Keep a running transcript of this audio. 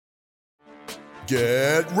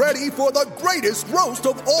Get ready for the greatest roast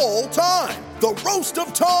of all time, the Roast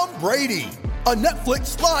of Tom Brady, a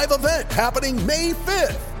Netflix live event happening May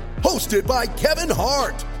 5th. Hosted by Kevin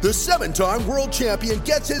Hart, the 7-time world champion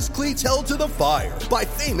gets his cleats held to the fire by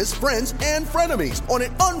famous friends and frenemies on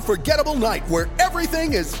an unforgettable night where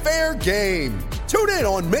everything is fair game. Tune in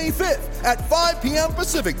on May 5th at 5 p.m.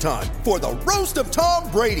 Pacific time for the Roast of Tom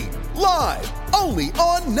Brady, live only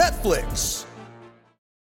on Netflix.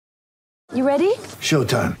 You ready?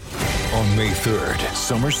 Showtime. On May 3rd,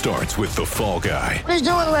 summer starts with The Fall Guy. Let's do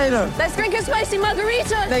it later. Let's drink a spicy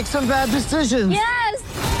margarita. Make some bad decisions. Yes!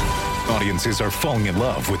 Audiences are falling in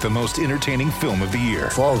love with the most entertaining film of the year.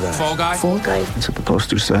 Fall Guy. Fall Guy? Fall Guy. That's what the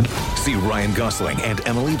poster said. See Ryan Gosling and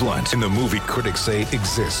Emily Blunt in the movie critics say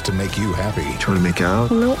exists to make you happy. Trying to make it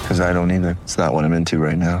out? Nope. Because I don't either. It's not what I'm into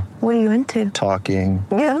right now. What are you into? Talking.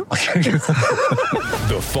 Yeah.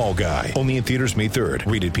 The Fall Guy. Only in theaters May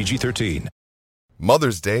 3rd. Rated PG-13.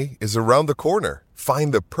 Mother's Day is around the corner.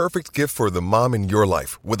 Find the perfect gift for the mom in your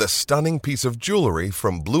life with a stunning piece of jewelry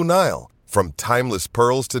from Blue Nile. From timeless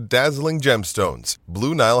pearls to dazzling gemstones,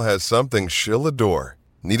 Blue Nile has something she'll adore.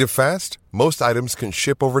 Need it fast? Most items can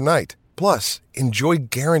ship overnight. Plus, enjoy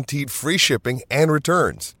guaranteed free shipping and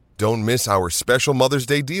returns. Don't miss our special Mother's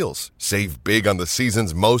Day deals. Save big on the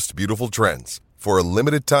season's most beautiful trends. For a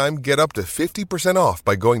limited time, get up to 50% off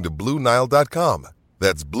by going to BlueNile.com.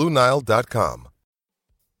 That's BlueNile.com.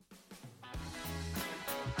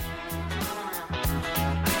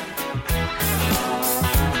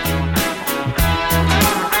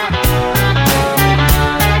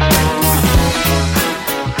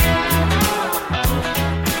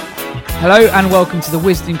 Hello and welcome to the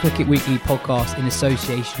Wisden Cricket Weekly podcast in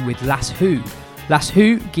association with LassWho.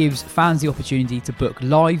 LassWho gives fans the opportunity to book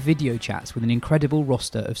live video chats with an incredible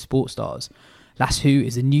roster of sports stars. LassWho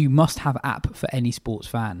is a new must-have app for any sports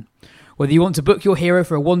fan. Whether you want to book your hero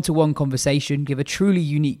for a one-to-one conversation, give a truly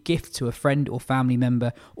unique gift to a friend or family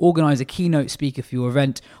member, organise a keynote speaker for your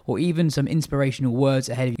event, or even some inspirational words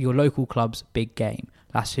ahead of your local club's big game,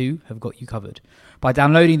 LassWho have got you covered. By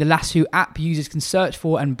downloading the LassWho app, users can search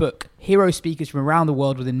for and book hero speakers from around the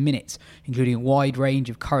world within minutes, including a wide range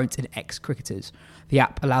of current and ex-cricketers. The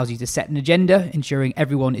app allows you to set an agenda, ensuring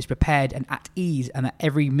everyone is prepared and at ease, and that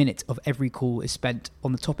every minute of every call is spent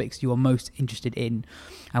on the topics you are most interested in.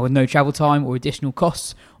 And with no travel time or additional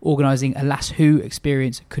costs, organising a LassWho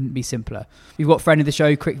experience couldn't be simpler. We've got friend of the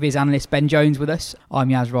show, CricViz analyst Ben Jones with us. I'm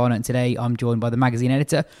Yaz Rana, and today I'm joined by the magazine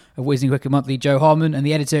editor of Wisden Cricket Monthly, Joe Harman, and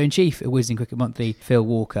the editor-in-chief of Wisden Cricket Monthly, Phil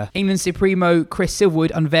Walker. England Supremo Chris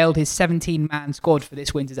Silverwood unveiled his 17-man squad for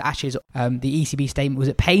this winter's Ashes. The ECB statement was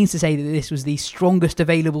at pains to say that this was the strongest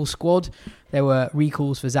available squad. There were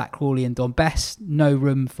recalls for Zach Crawley and Dom Bess, no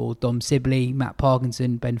room for Dom Sibley, Matt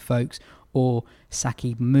Parkinson, Ben Foakes, or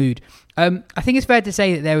Saqib Mahmood. I think it's fair to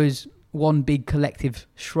say that there was one big collective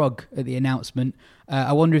shrug at the announcement.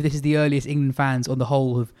 I wonder if this is the earliest England fans on the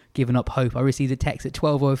whole have given up hope. I received a text at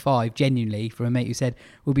 12:05, genuinely, from a mate who said,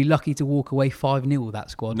 we'll be lucky to walk away 5-0 with that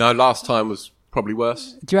squad. No, last time was probably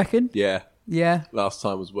worse. Do you reckon? Yeah. Yeah. Last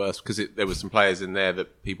time was worse because there were some players in there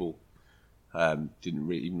that people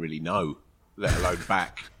didn't even really know, let alone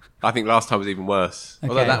back. I think last time was even worse. Okay.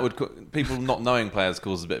 Although that would people not knowing players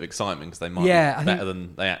causes a bit of excitement because they might be better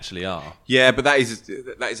than they actually are. Yeah, but that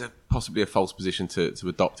is possibly a false position to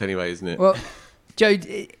adopt anyway, isn't it? Well, Joe,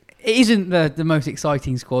 it isn't the most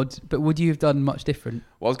exciting squad, but would you have done much different?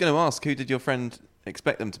 Well, I was going to ask, who did your friend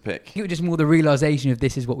expect them to pick? It was just more the realisation of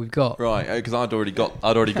this is what we've got. Right, because I'd already got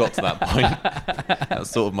to that point.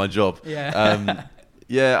 That's sort of my job. Yeah.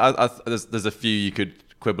 There's a few you could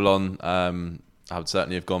quibble on. I would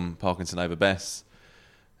certainly have gone Parkinson over Bess.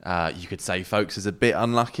 You could say Foakes is a bit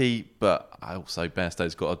unlucky, but I also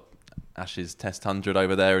Bairstow's got a Ashes Test 100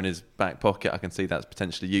 over there in his back pocket. I can see that's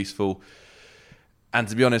potentially useful. And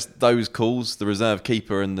to be honest, those calls, the reserve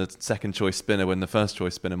keeper and the second choice spinner when the first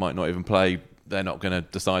choice spinner might not even play, they're not going to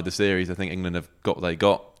decide the series. I think England have got what they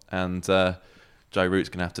got, and Joe Root's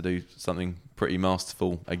going to have to do something pretty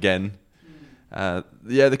masterful again.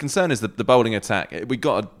 The concern is the bowling attack. I don't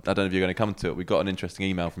know if you're going to come to it. We got an interesting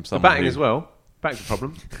email from someone. The batting as well. Back to the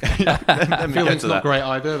problem. Fielding's not great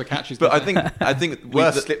either. The catches. But I think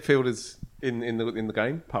worst slip fielders in the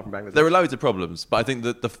game, apart from Bangladesh. There are loads of problems, but I think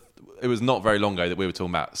that it was not very long ago that we were talking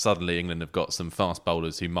about suddenly England have got some fast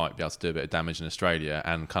bowlers who might be able to do a bit of damage in Australia,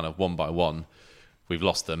 and kind of one by one we've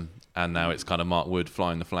lost them, and now it's kind of Mark Wood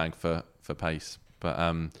flying the flag for pace. But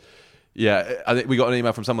I think we got an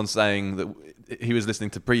email from someone saying that he was listening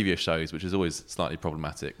to previous shows, which is always slightly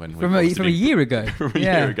problematic when from a year ago. From a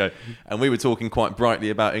year ago, and we were talking quite brightly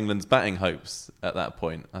about England's batting hopes at that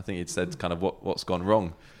point. I think he'd said kind of what's gone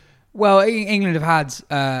wrong. Well, England have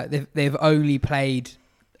had they've only played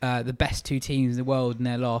the best two teams in the world in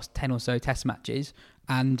their last 10 or so Test matches,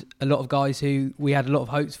 and a lot of guys who we had a lot of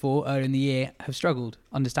hopes for earlier in the year have struggled,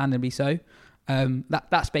 understandably so.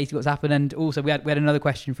 That's basically what's happened. And also we had another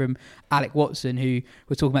question from Alec Watson, who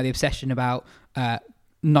was talking about the obsession about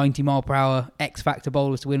 90 mile per hour X Factor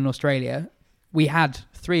bowlers to win in Australia. We had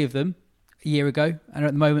 3 of them a year ago, and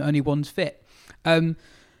at the moment only one's fit.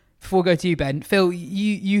 Before we go to you, Ben, Phil,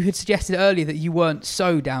 you had suggested earlier that you weren't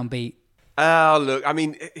so downbeat. Look, I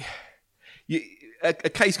mean, a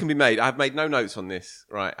case can be made. I've made no notes on this,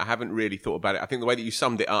 right? I haven't really thought about it. I think the way that you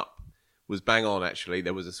summed it up was bang on, actually.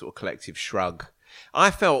 There was a sort of collective shrug.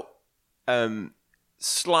 I felt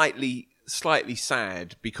slightly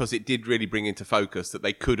sad because it did really bring into focus that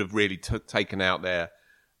they could have really taken out their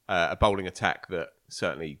a bowling attack that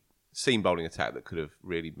certainly... seam bowling attack that could have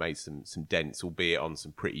really made some dents, albeit on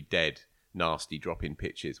some pretty dead, nasty drop-in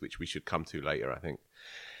pitches, which we should come to later, I think.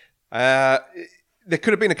 There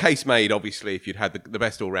could have been a case made, obviously, if you'd had the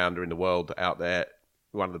best all-rounder in the world out there,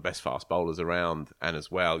 one of the best fast bowlers around, and as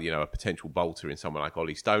well, a potential bolter in someone like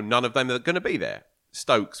Ollie Stone. None of them are going to be there.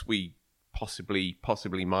 Stokes, we possibly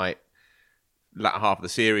might latter half of the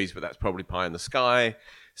series, but that's probably pie in the sky.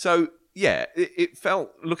 So, yeah, it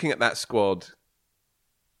felt, looking at that squad,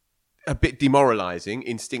 a bit demoralising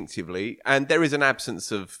instinctively, and there is an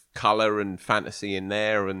absence of colour and fantasy in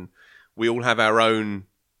there, and we all have our own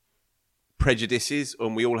prejudices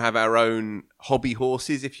and we all have our own hobby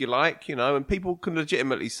horses, if you like, and people can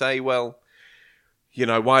legitimately say, well,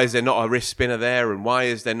 why is there not a wrist spinner there, and why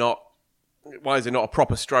is there not a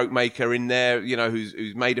proper stroke maker in there,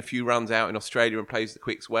 who's made a few runs out in Australia and plays the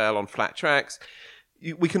quicks well on flat tracks.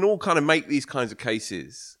 We can all kind of make these kinds of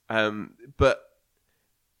cases, but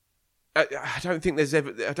I don't think there's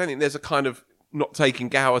a kind of not taking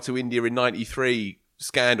Gower to India in '93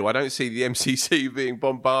 scandal. I don't see the MCC being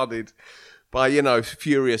bombarded by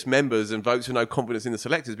furious members and votes with no confidence in the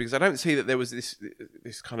selectors, because I don't see that there was this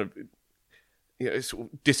kind of sort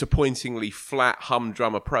of disappointingly flat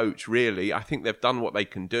humdrum approach. Really, I think they've done what they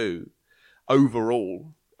can do.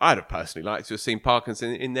 Overall, I'd have personally liked to have seen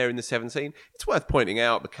Parkinson in there in the 17. It's worth pointing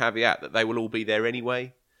out the caveat that they will all be there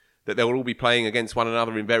anyway, that they will all be playing against one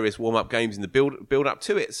another in various warm-up games in the build up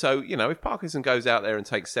to it. So, if Parkinson goes out there and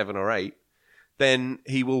takes 7 or 8, then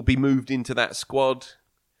he will be moved into that squad,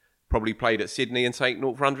 probably played at Sydney and take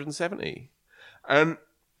 0 for 170.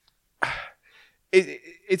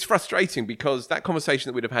 It's frustrating because that conversation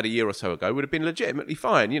that we'd have had a year or so ago would have been legitimately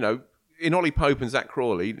fine. In Ollie Pope and Zach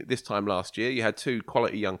Crawley, this time last year, you had 2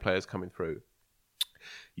 quality young players coming through.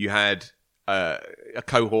 You had a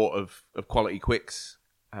cohort of quality quicks,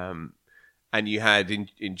 and you had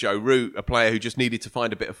in Joe Root a player who just needed to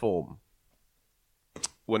find a bit of form.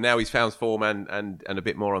 Well, now he's found form and a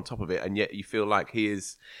bit more on top of it, and yet you feel like he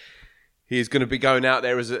is going to be going out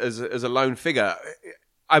there as a lone figure.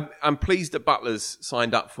 I'm pleased that Buttler's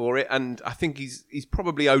signed up for it, and I think he's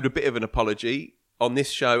probably owed a bit of an apology on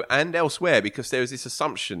this show and elsewhere, because there was this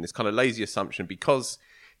assumption, this kind of lazy assumption, because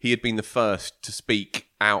he had been the first to speak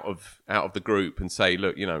out of the group and say,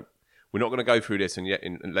 look, we're not going to go through this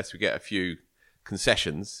unless we get a few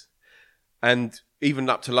concessions. And even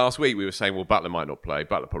up to last week, we were saying, well, Buttler might not play.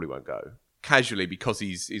 Buttler probably won't go. Casually, because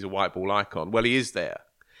he's a white ball icon. Well, he is there.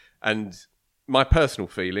 And my personal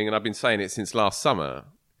feeling, and I've been saying it since last summer,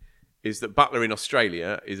 is that Buttler in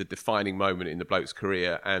Australia is a defining moment in the bloke's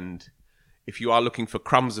career. And if you are looking for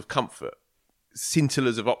crumbs of comfort,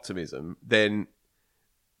 scintillas of optimism, then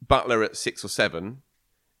Buttler at 6 or 7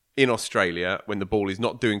 in Australia, when the ball is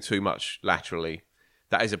not doing too much laterally,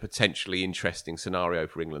 that is a potentially interesting scenario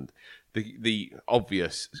for England. The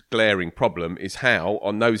obvious glaring problem is how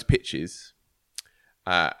on those pitches,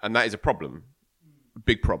 and that is a problem,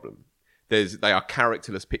 big problem. They are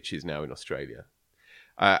characterless pitches now in Australia.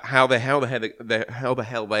 How the hell they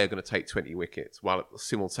are going to take 20 wickets while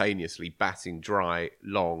simultaneously batting dry,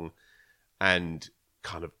 long, and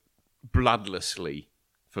kind of bloodlessly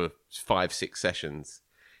for 5-6 sessions.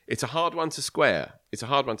 It's a hard one to square.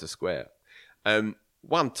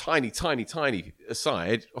 One tiny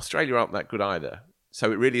aside, Australia aren't that good either.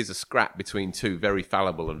 So it really is a scrap between 2 very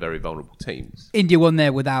fallible and very vulnerable teams. India won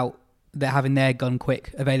there without having their gun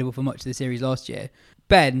quick available for much of the series last year.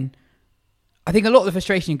 Ben, I think a lot of the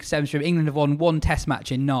frustration stems from England have won 1 test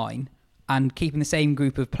match in 9, and keeping the same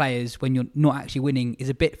group of players when you're not actually winning is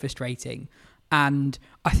a bit frustrating. And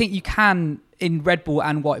I think you can, in red ball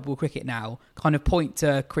and white ball cricket now, kind of point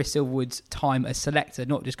to Chris Silverwood's time as selector,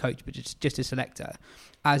 not just coach, but just as selector,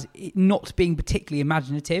 as not being particularly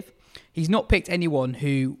imaginative. He's not picked anyone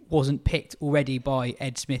who wasn't picked already by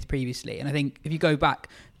Ed Smith previously. And I think if you go back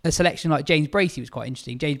a selection like James Bracey was quite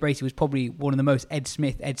interesting. James Bracey was probably one of the most Ed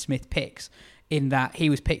Smith picks, in that he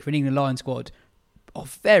was picked for an England Lions squad of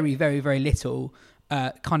very, very, very little,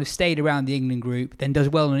 kind of stayed around the England group, then does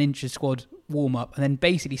well on an intra-squad warm-up, and then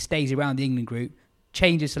basically stays around the England group,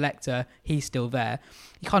 changes selector, he's still there.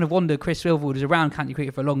 You kind of wonder, Chris Silverwood was around county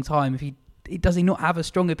cricket for a long time, if does he not have a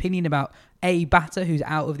strong opinion about a batter who's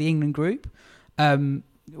out of the England group?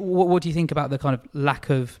 What do you think about the kind of lack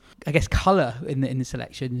of, I guess, colour in the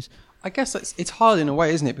selections? I guess it's hard in a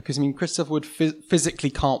way, isn't it? Because, I mean, Chris Silverwood physically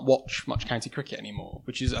can't watch much county cricket anymore,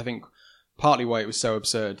 which is, I think, partly why it was so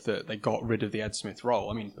absurd that they got rid of the Ed Smith role.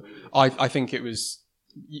 I mean, I think it was...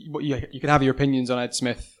 You can have your opinions on Ed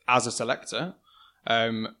Smith as a selector.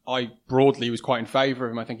 I broadly was quite in favour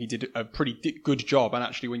of him. I think he did a pretty good job. And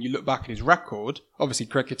actually, when you look back at his record, obviously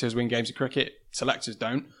cricketers win games of cricket, selectors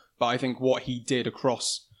don't. But I think what he did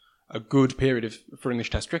across a good period for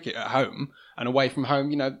English Test cricket at home and away from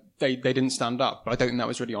home, they didn't stand up. But I don't think that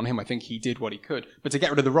was really on him. I think he did what he could. But to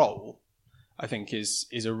get rid of the role, I think is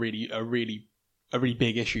a really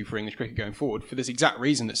big issue for English cricket going forward, for this exact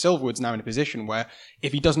reason that Silverwood's now in a position where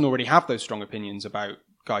if he doesn't already have those strong opinions about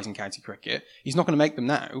guys in county cricket, he's not going to make them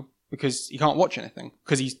now because he can't watch anything,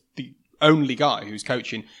 because he's the only guy who's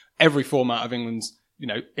coaching every format of England's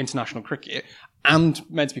international cricket and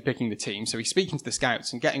meant to be picking the team. So he's speaking to the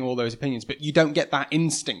scouts and getting all those opinions, but you don't get that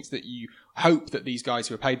instinct that you hope that these guys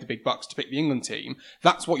who are paid the big bucks to pick the England team,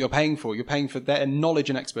 that's what you're paying for. You're paying for their knowledge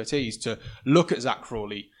and expertise to look at Zach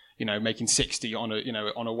Crawley, making 60 on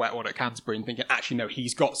a wet one at Canterbury and thinking, actually, no,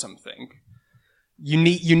 he's got something. You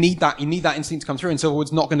need that instinct to come through, and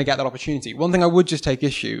Silverwood's not going to get that opportunity. One thing I would just take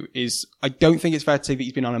issue is I don't think it's fair to say that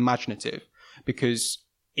he's been unimaginative, because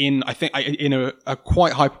in a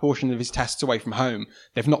quite high proportion of his tests away from home,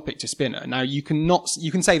 they've not picked a spinner. Now you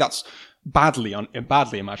can say that's badly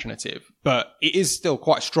imaginative, but it is still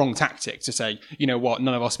quite a strong tactic to say, you know what,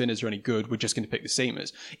 none of our spinners are any good, we're just going to pick the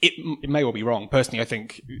seamers. It may well be wrong. Personally, I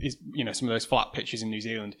think some of those flat pitches in New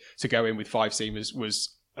Zealand to go in with 5 seamers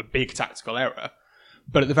was a big tactical error.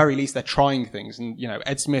 But at the very least, they're trying things. And,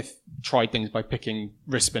 Ed Smith tried things by picking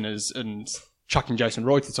wrist spinners and chucking Jason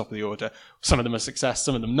Roy to the top of the order. Some of them are success,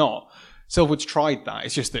 some of them not. Silverwood's tried that.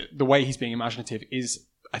 It's just that the way he's being imaginative is,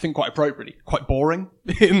 I think, quite appropriately, quite boring.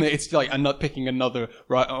 It's like I'm not picking another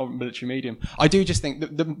military medium. I do just think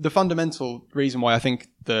that the fundamental reason why I think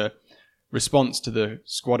the response to the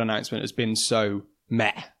squad announcement has been so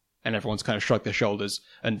meh, and everyone's kind of shrugged their shoulders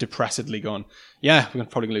and depressedly gone, yeah, we're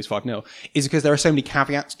probably going to lose 5-0, is because there are so many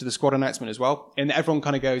caveats to the squad announcement as well. And everyone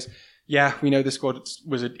kind of goes, yeah, we know the squad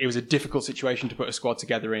was a difficult situation to put a squad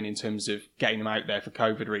together in terms of getting them out there for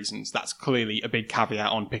COVID reasons. That's clearly a big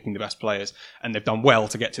caveat on picking the best players. And they've done well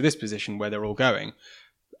to get to this position where they're all going.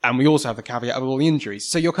 And we also have the caveat of all the injuries.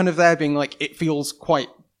 So you're kind of there being like, it feels quite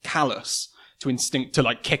callous to instinct to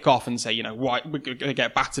like kick off and say, why we're going to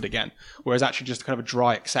get battered again. Whereas actually just kind of a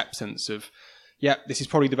dry acceptance of, yeah, this is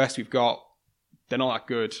probably the best we've got. They're not that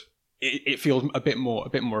good. It feels a bit more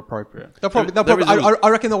appropriate. I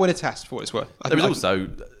reckon they'll win a test for what it's worth. There was also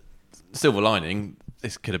silver lining.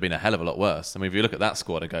 This could have been a hell of a lot worse. I mean, if you look at that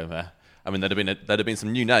squad and go there, I mean, there'd have been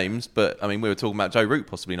some new names, but I mean, we were talking about Joe Root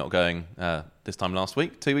possibly not going this time last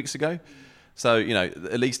week, 2 weeks ago. So,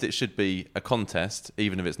 at least it should be a contest,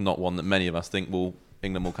 even if it's not one that many of us think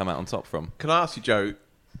England will come out on top from. Can I ask you, Joe,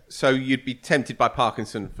 so you'd be tempted by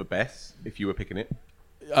Parkinson for Bess if you were picking it?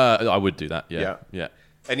 I would do that, yeah.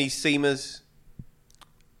 Any seamers?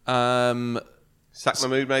 Saqib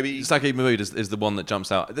Mahmood, maybe? Saqib Mahmood is the one that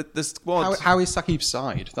jumps out. The squad... How is Saqib's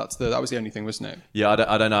side? That was the only thing, wasn't it? Yeah,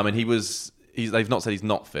 I don't know. I mean, they've not said he's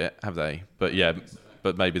not fit, have they? But yeah,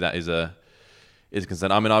 but maybe that is a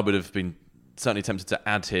concern. I mean, I would have been certainly tempted to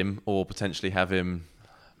add him or potentially have him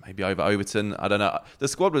maybe over Overton. I don't know. The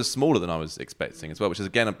squad was smaller than I was expecting as well, which is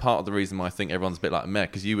again a part of the reason why I think everyone's a bit like meh,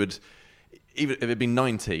 because you would, even if it had been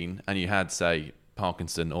 19 and you had, say,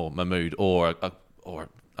 Parkinson or Mahmood or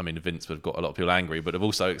I mean, Vince would have got a lot of people angry, but have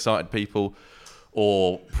also excited people,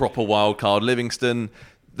 or proper wild card Livingston,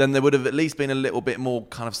 then there would have at least been a little bit more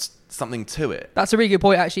kind of something to it. That's a really good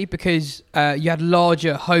point, actually, because you had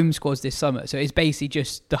larger home squads this summer. So it's basically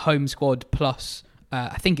just the home squad plus,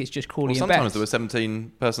 I think it's just Crawley and Bess. Sometimes there were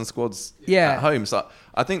 17-person squads at home. So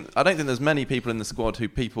I don't think there's many people in the squad who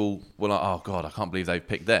people were like, oh, God, I can't believe they've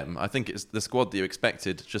picked them. I think it's the squad that you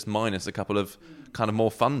expected, just minus a couple of kind of more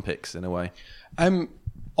fun picks in a way.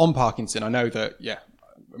 On Parkinson, I know that,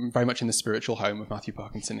 I'm very much in the spiritual home of Matthew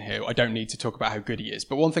Parkinson here. I don't need to talk about how good he is.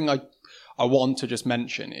 But one thing I want to just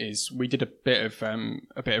mention is we did a bit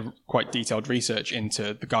of quite detailed research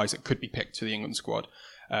into the guys that could be picked to the England squad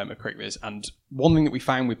at CricViz. And one thing that we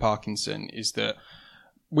found with Parkinson is that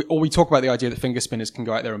we talk about the idea that finger spinners can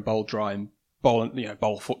go out there and bowl dry and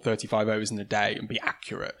bowl 35 overs in a day and be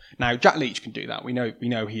accurate. Now, Jack Leach can do that. We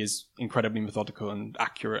know he is incredibly methodical and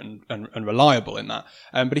accurate and reliable in that.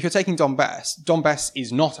 But if you're taking Dom Bess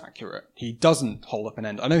is not accurate. He doesn't hold up an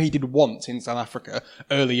end. I know he did once in South Africa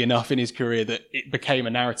early enough in his career that it became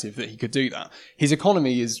a narrative that he could do that. His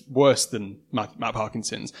economy is worse than Matt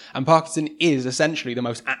Parkinson's, and Parkinson is essentially the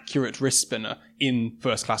most accurate wrist spinner in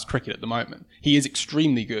first-class cricket at the moment. He is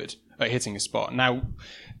extremely good at hitting a spot. Now,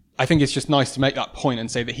 I think it's just nice to make that point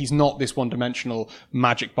and say that he's not this one-dimensional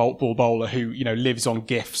magic ball bowler who, lives on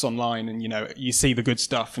GIFs online and, you see the good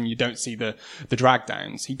stuff and you don't see the drag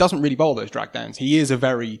downs. He doesn't really bowl those drag downs. He is a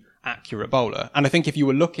very accurate bowler. And I think if you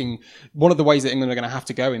were looking, one of the ways that England are going to have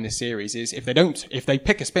to go in this series is if they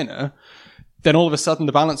pick a spinner, then all of a sudden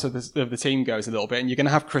the balance of the team goes a little bit and you're going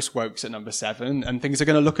to have Chris Woakes at number 7 and things are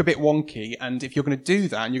going to look a bit wonky. And if you're going to do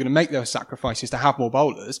that and you're going to make those sacrifices to have more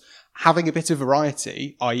bowlers, having a bit of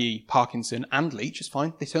variety, i.e. Parkinson and Leach is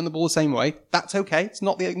fine. They turn the ball the same way. That's okay. It's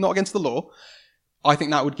not against the law. I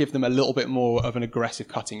think that would give them a little bit more of an aggressive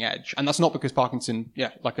cutting edge. And that's not because Parkinson,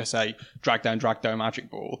 like I say, drag down,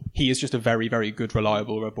 magic ball. He is just a very, very good,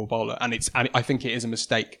 reliable red ball bowler. And I think it is a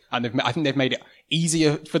mistake. And I think they've made it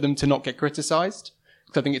easier for them to not get criticised.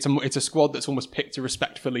 Because I think it's a squad that's almost picked to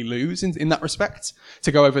respectfully lose in that respect.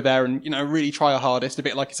 To go over there and, really try our hardest, a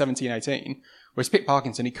bit like a 17-18. Whereas pick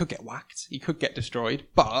Parkinson, he could get whacked. He could get destroyed.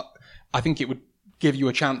 But I think it would give you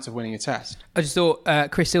a chance of winning a test. I just thought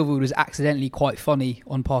Chris Silverwood was accidentally quite funny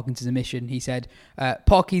on Parkinson's omission. He said,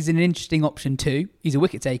 Parky's an interesting option too. He's a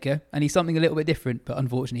wicket taker and he's something a little bit different, but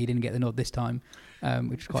unfortunately he didn't get the nod this time,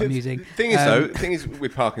 which is quite amusing. The thing is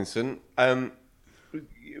with Parkinson,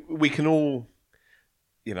 we can all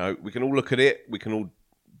look at it, we can all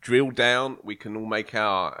drill down, we can all make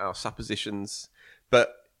our suppositions,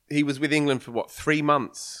 but he was with England for 3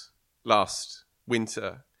 months last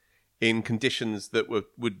winter, in conditions that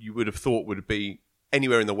you would have thought would be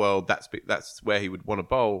anywhere in the world. That's where he would want to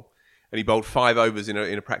bowl, and he bowled 5 overs in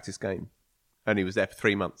a practice game, and he was there for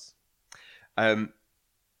 3 months.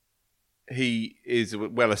 He is a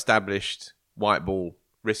well-established white ball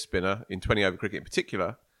wrist spinner in 20-over cricket in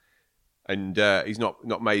particular, and he's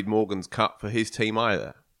not made Morgan's cut for his team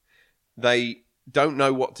either. They don't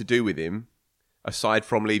know what to do with him aside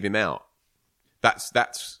from leave him out. That's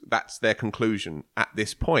their conclusion at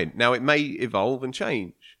this point. Now, it may evolve and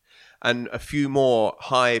change. And a few more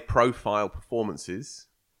high-profile performances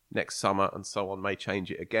next summer and so on may change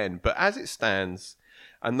it again. But as it stands,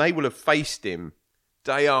 and they will have faced him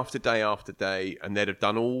day after day after day, and they'd have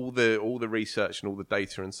done all the research and all the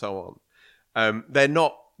data and so on. They're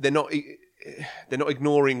not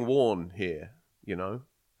ignoring Warne here,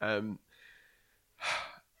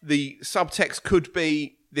 The subtext could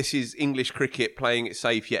be, this is English cricket playing it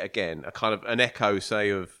safe yet again. A kind of an echo, say,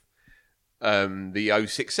 of the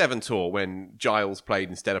 06-07 tour when Giles played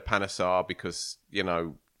instead of Panesar because,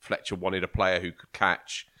 Fletcher wanted a player who could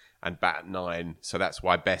catch and bat at 9. So that's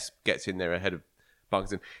why Bess gets in there ahead of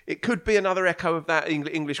Parkinson. It could be another echo of that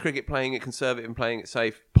English cricket playing it conservative and playing it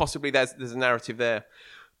safe. Possibly there's a narrative there.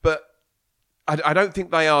 But I don't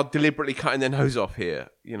think they are deliberately cutting their nose off here,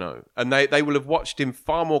 And they will have watched him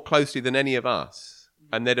far more closely than any of us.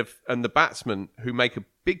 And the batsmen who make a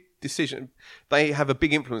big decision, they have a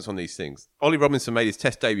big influence on these things. Ollie Robinson made his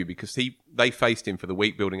Test debut because they faced him for the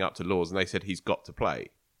week building up to Lords, and they said he's got to play.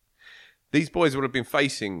 These boys would have been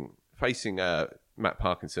facing Matt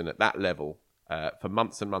Parkinson at that level for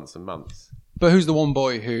months and months and months. But who's the one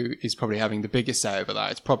boy who is probably having the biggest say over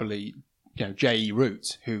that? It's probably J.E.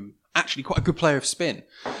 Root, who actually quite a good player of spin.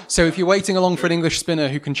 So if you're waiting along for an English spinner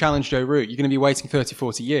who can challenge Joe Root, you're going to be waiting 30,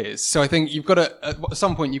 40 years. So I think you've got to, at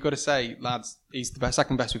some point, you've got to say, lads, he's the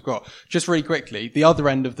second best we've got. Just really quickly, the other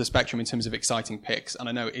end of the spectrum in terms of exciting picks, and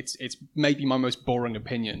I know it's maybe my most boring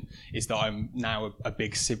opinion, is that I'm now a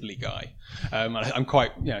big Sibley guy. I'm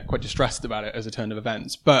quite distressed about it as a turn of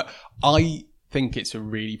events. But I think it's a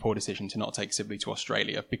really poor decision to not take Sibley to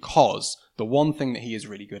Australia, because the one thing that he is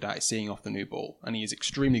really good at is seeing off the new ball, and he is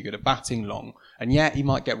extremely good at batting long. And yeah, he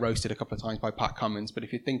might get roasted a couple of times by Pat Cummins, but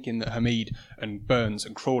if you're thinking that Hamid and Burns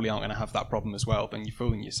and Crawley aren't going to have that problem as well, then you're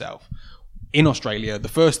fooling yourself. In Australia, the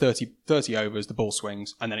first 30 overs, the ball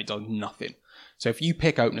swings, and then it does nothing. So if you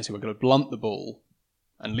pick openers who are going to blunt the ball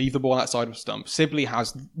and leave the ball outside of stump, Sibley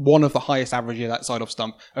has one of the highest averages outside of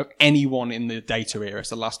stump of anyone in the data era.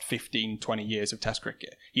 It's the last 15, 20 years of Test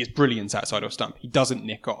cricket. He is brilliant outside of stump. He doesn't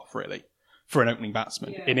nick off, really, for an opening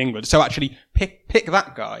batsman in England. So actually, pick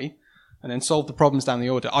that guy and then solve the problems down the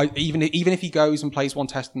order. Even if he goes and plays one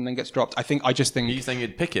test and then gets dropped, I just think... Are you saying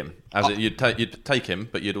you'd pick him? You'd take him,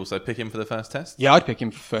 but you'd also pick him for the first test? Yeah, I'd pick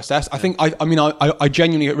him for the first test. I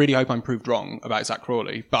genuinely really hope I'm proved wrong about Zach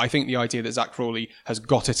Crawley, but I think the idea that Zach Crawley has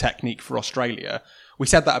got a technique for Australia... We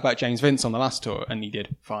said that about James Vince on the last tour, and he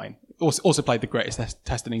did fine. Also played the greatest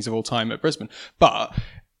test innings of all time at Brisbane. But...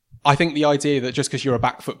 I think the idea that just because you're a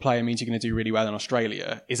back foot player means you're going to do really well in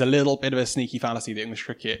Australia is a little bit of a sneaky fallacy that English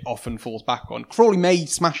cricket often falls back on. Crawley may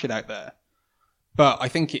smash it out there, but I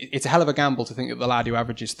think it's a hell of a gamble to think that the lad who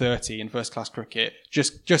averages 30 in first-class cricket,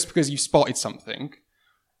 just because you've spotted something,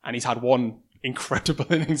 and he's had one incredible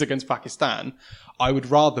innings against Pakistan, I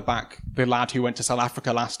would rather back the lad who went to South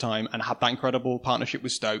Africa last time and had that incredible partnership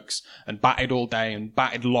with Stokes and batted all day and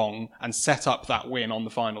batted long and set up that win on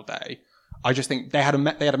the final day. I just think they had a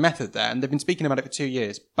method there, and they've been speaking about it for 2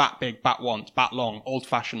 years. Bat big, bat once, bat long,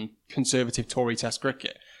 old-fashioned, conservative Tory Test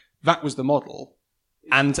cricket. That was the model,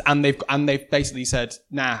 and they've basically said,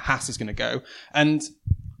 nah, Haas is going to go. And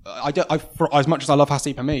for as much as I love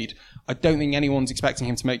Haseeb Hameed, I don't think anyone's expecting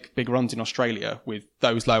him to make big runs in Australia with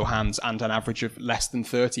those low hands and an average of less than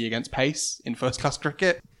 30 against pace in first-class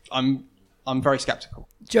cricket. I'm very sceptical.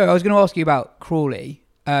 Joe, I was going to ask you about Crawley.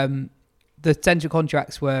 The central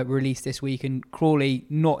contracts were released this week, and Crawley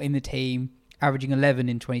not in the team, averaging 11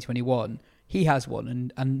 in 2021. He has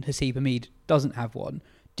one, and Haseeb Hameed doesn't have one.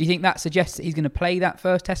 Do you think that suggests that he's going to play that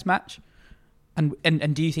first test match? And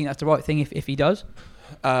do you think that's the right thing if he does?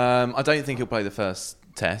 I don't think he'll play the first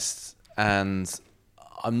test, and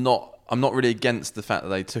I'm not really against the fact that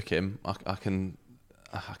they took him. I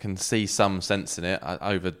can see some sense in it.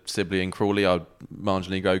 Over Sibley and Crawley, I'd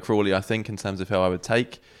marginally go Crawley, I think, in terms of how I would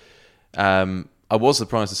take. I was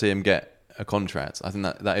surprised to see him get a contract. I think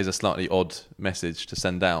that is a slightly odd message to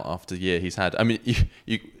send out after the year he's had. I mean,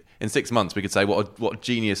 you in 6 months we could say what a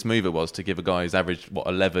genius move it was to give a guy who's averaged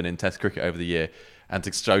 11 in Test cricket over the year and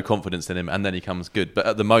to show confidence in him, and then he comes good. But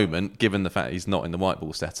at the moment, given the fact he's not in the white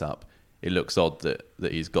ball setup, it looks odd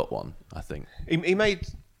that he's got one. I think he made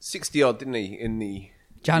 60 odd, didn't he, in the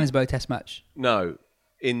Johannesburg Test match? No,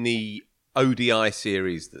 in the ODI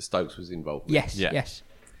series that Stokes was involved with. Yes.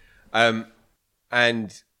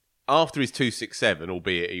 And after his 267,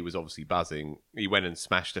 albeit he was obviously buzzing, he went and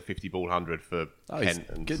smashed a 50 ball 100 for Kent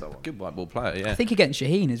and good, so on. Good white ball player, yeah. I think against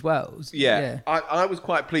Shaheen as well. Yeah. I was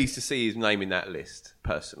quite pleased to see his name in that list,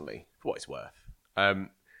 personally, for what it's worth.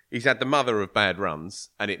 He's had the mother of bad runs,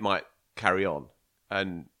 and it might carry on.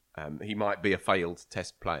 And he might be a failed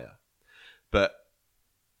test player. But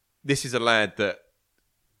this is a lad that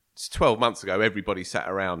 12 months ago, everybody sat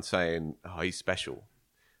around saying, oh, he's special.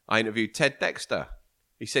 I interviewed Ted Dexter.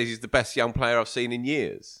 He says he's the best young player I've seen in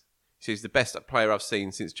years. He says he's the best player I've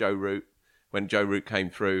seen since Joe Root, when Joe Root came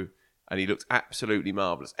through, and he looked absolutely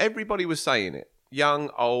marvellous. Everybody was saying it. Young,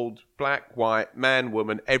 old, black, white, man,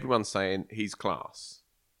 woman, everyone's saying he's class.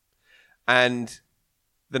 And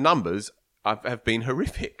the numbers have been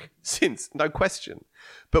horrific since, no question.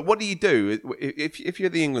 But what do you do? If you're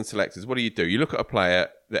the England selectors, what do? You look at a player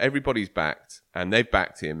that everybody's backed, and they've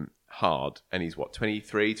backed him hard, and he's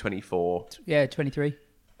 23, 24? Yeah, 23.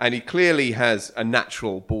 And he clearly has a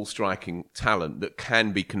natural ball striking talent that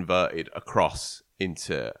can be converted across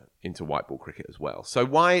into white ball cricket as well. So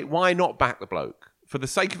why not back the bloke? For the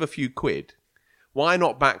sake of a few quid, why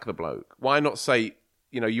not back the bloke? Why not say,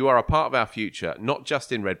 you are a part of our future, not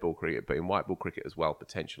just in red ball cricket, but in white ball cricket as well,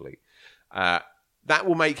 potentially. That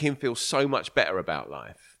will make him feel so much better about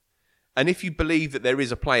life. And if you believe that there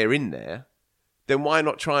is a player in there, then why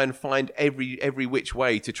not try and find every which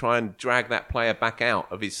way to try and drag that player back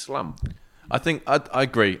out of his slump? I think I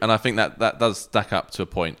agree, and I think that does stack up to a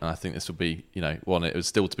point, and I think this will be, one, it was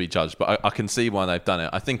still to be judged, but I can see why they've done it.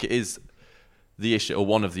 I think it is the issue, or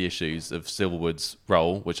one of the issues of Silverwood's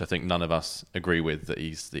role, which I think none of us agree with, that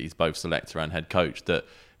he's both selector and head coach, that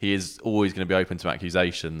he is always going to be open to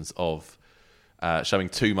accusations of showing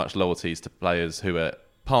too much loyalties to players who are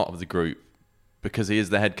part of the group, because he is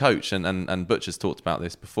the head coach, and Butcher's talked about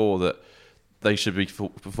this before, that they should be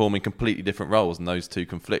performing completely different roles, and those two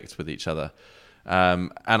conflict with each other.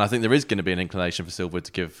 And I think there is going to be an inclination for Silverwood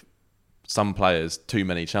to give some players too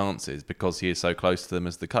many chances because he is so close to them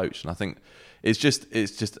as the coach. And I think it's just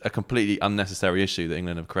a completely unnecessary issue that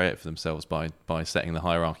England have created for themselves by setting the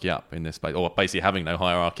hierarchy up in this place, or basically having no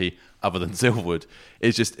hierarchy other than Silverwood.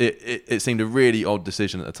 It's just it seemed a really odd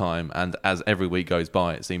decision at the time, and as every week goes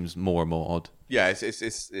by, it seems more and more odd. Yeah,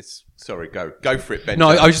 it's sorry, go for it, Ben. No,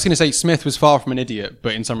 I was just going to say Smith was far from an idiot,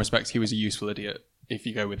 but in some respects he was a useful idiot if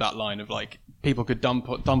you go with that line of like people could dump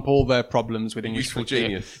all their problems with English Useful cricket.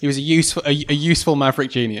 genius. He was a useful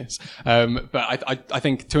maverick genius. But I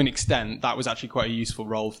think to an extent that was actually quite a useful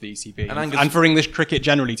role for the ECB and for English cricket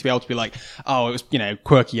generally to be able to be like, oh, it was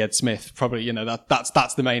quirky Ed Smith. Probably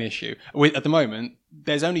that's the main issue. At the moment,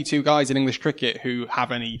 there's only two guys in English cricket who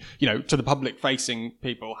have any, to the public facing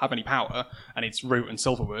people have any power, and it's Root and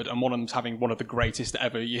Silverwood, and one of them's having one of the greatest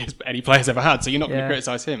ever years any player's ever had, so you're not going to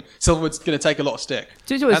criticise him. Silverwood's going to take a lot of stick.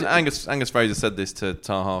 And Angus Fraser said this to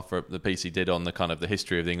Taha for the piece he did on the kind of the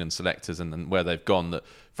history of the England selectors and where they've gone, that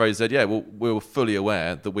Fraser said, we're fully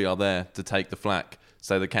aware that we are there to take the flak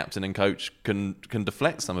so the captain and coach can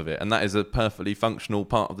deflect some of it, and that is a perfectly functional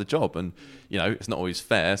part of the job. And it's not always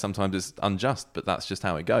fair, sometimes it's unjust, but that's just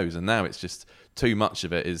how it goes. And now it's just too much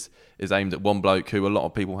of it is aimed at one bloke who a lot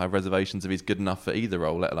of people have reservations if he's good enough for either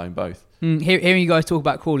role, let alone both. Hearing you guys talk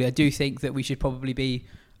about Crawley, I do think that we should probably be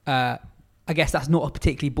I guess that's not a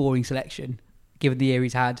particularly boring selection given the year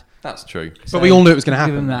he's had. That's true. So we all knew it was going to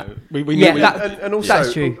happen. And also,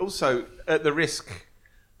 that's true. Also, at the risk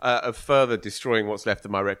of further destroying what's left of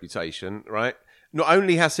my reputation, right? Not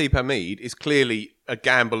only Hasib Hamid is clearly a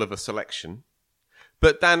gamble of a selection,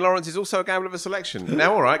 but Dan Lawrence is also a gamble of a selection.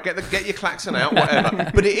 Now, all right, get your klaxon out,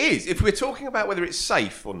 whatever. But it is, if we're talking about whether it's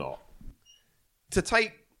safe or not, to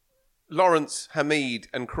take Lawrence, Hamid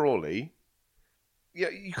and Crawley,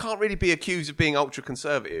 you can't really be accused of being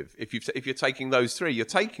ultra-conservative if you're taking those three. You're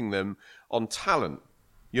taking them on talent.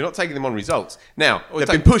 You're not taking them on results. Now, they've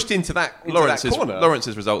been pushed into that corner.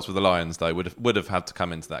 Lawrence's results with the Lions, though, would have had to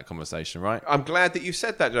come into that conversation, right? I'm glad that you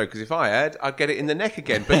said that, Joe, because if I had, I'd get it in the neck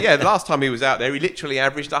again. But the last time he was out there, he literally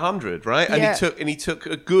averaged 100, right? And he took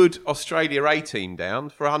a good Australia A team down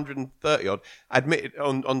for 130 odd. Admitted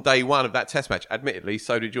on day one of that Test match. Admittedly,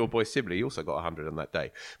 so did your boy Sibley. He also got 100 on that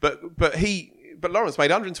day. But Lawrence made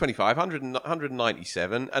 125,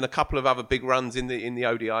 197, and a couple of other big runs in the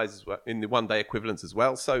ODIs as well, in the one-day equivalents as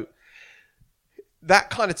well. So that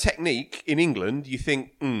kind of technique in England, you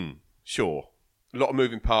think, sure, a lot of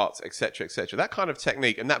moving parts, etc., etc. That kind of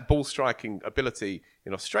technique and that ball-striking ability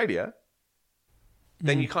in Australia,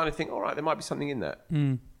 then you kind of think, all right, there might be something in that.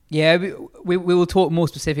 Yeah, we will talk more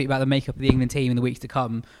specifically about the makeup of the England team in the weeks to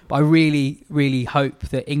come. But I really, really hope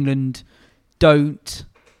that England don't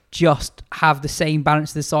just have the same balance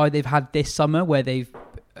to the side they've had this summer, where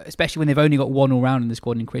especially when they've only got one all-rounder in the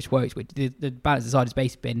squad in Chris Woakes, which the balance to the side has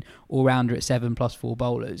basically been all-rounder at 7 plus 4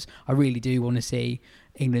 bowlers. I really do want to see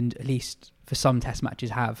England, at least for some test matches,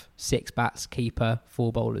 have 6 bats, keeper,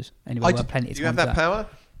 4 bowlers. Anyway, we'll have plenty of time. Do you have that power?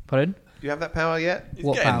 Pardon? Do you have that power yet?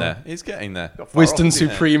 He's getting there. Wisdom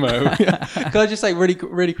Supremo. Can I just say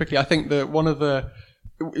really quickly, I think that one of the,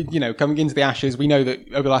 coming into the Ashes, we know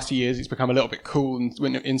that over the last few years it's become a little bit cool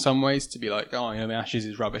in some ways to be like, the Ashes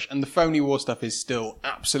is rubbish. And the phony war stuff is still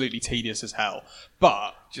absolutely tedious as hell.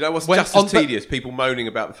 But do you know what's just as tedious? People moaning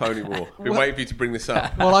about the phony war. Been waiting for you to bring this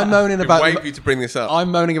up. Well, I'm moaning about waiting for you to bring this up.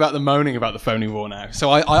 I'm moaning about the moaning about the phony war now.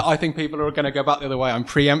 So I think people are going to go back the other way. I'm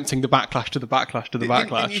preempting the backlash to the backlash to the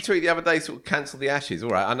backlash. Didn't you tweet the other day, sort of cancel the Ashes?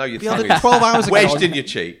 All right, I know you're 12 hours ago. Wedged in your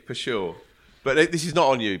cheek, for sure. But this is not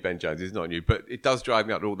on you, Ben Jones. This is not on you. But it does drive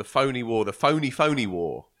me up to all the phony war, the phony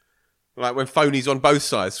war. Like when phonies on both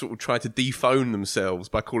sides sort of try to dephone themselves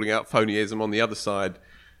by calling out phonyism on the other side.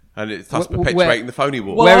 And it's thus perpetuating the phony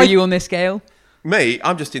war. Where are you on this scale? Me,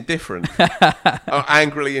 I'm just indifferent.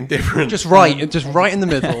 Angrily indifferent. Just right in the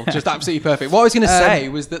middle. Just absolutely perfect. What I was going to say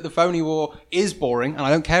was that the phony war is boring, and I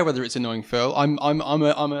don't care whether it's annoying, Phil. I'm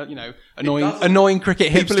a annoying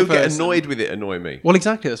cricket hipster. People who get person. annoyed with it annoy me. Well,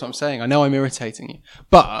 exactly. That's what I'm saying. I know I'm irritating you,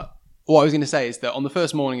 but what I was going to say is that on the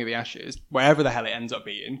first morning of the Ashes, wherever the hell it ends up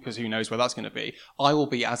being, because who knows where that's going to be, I will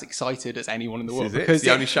be as excited as anyone in the world. Because it's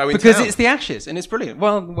the only show in because town. It's the Ashes, and it's brilliant.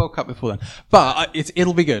 Well, the World Cup before then. But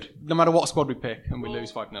it'll be good, no matter what squad we pick, and we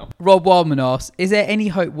lose 5-0. Rob Wildman asks, is there any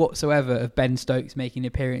hope whatsoever of Ben Stokes making an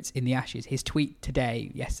appearance in the Ashes? His tweet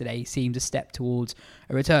yesterday, seems a step towards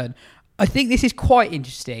a return. I think this is quite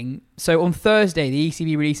interesting. So on Thursday, the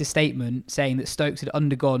ECB released a statement saying that Stokes had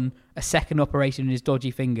undergone a second operation in his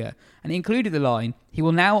dodgy finger, and it included the line, he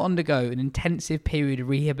will now undergo an intensive period of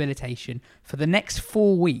rehabilitation for the next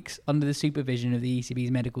 4 weeks under the supervision of the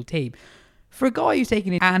ECB's medical team. For a guy who's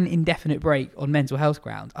taken an indefinite break on mental health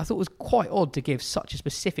grounds, I thought it was quite odd to give such a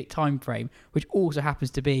specific time frame, which also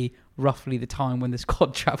happens to be roughly the time when the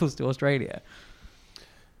squad travels to Australia.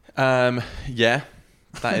 Yeah.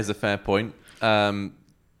 That is a fair point. I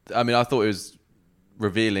thought it was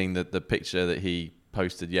revealing that the picture that he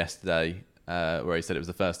posted yesterday, where he said it was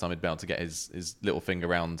the first time he'd been able to get his little finger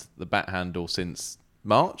around the bat handle since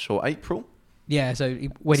March or April. Yeah, so when he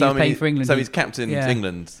was playing for England. So he's captained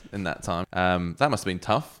England in that time. That must have been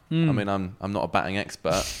tough. I mean, I'm not a batting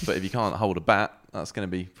expert, but if you can't hold a bat, that's going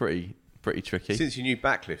to be pretty tricky. Since you knew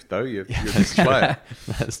backlift, though, you're this player.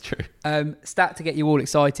 That's true. Stat to get you all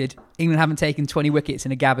excited. England haven't taken 20 wickets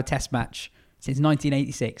in a Gabba test match since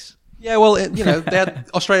 1986. Yeah, well,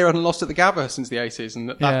 Australia hadn't lost at the Gabba since the 80s, and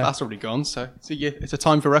that's already gone. So it's a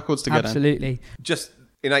time for records to go down. Absolutely. Just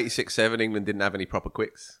in 86-7, England didn't have any proper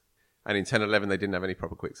quicks. And in 10-11, they didn't have any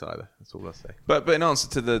proper quicks either. That's all I'll say. But in answer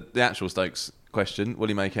to the actual Stokes question, will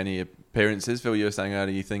he make any appearances? Phil, you were saying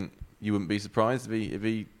earlier you think you wouldn't be surprised if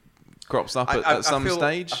he crops up at some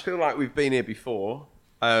stage? I feel like we've been here before.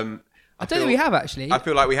 I don't think we have, actually. I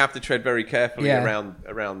feel like we have to tread very carefully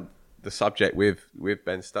around the subject with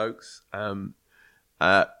Ben Stokes.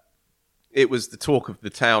 It was the talk of the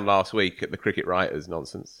town last week at the Cricket Writers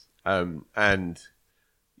nonsense. And,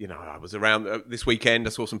 I was around this weekend. I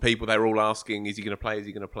saw some people, they were all asking, is he going to play? Is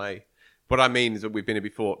he going to play? What I mean is that we've been here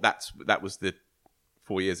before. That was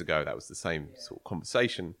 4 years ago. That was the same sort of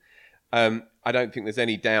conversation. I don't think there's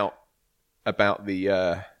any doubt about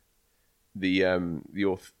the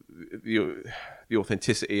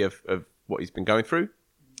authenticity of what he's been going through.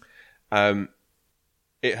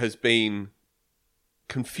 It has been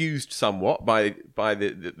confused somewhat by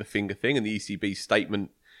the finger thing and the ECB statement.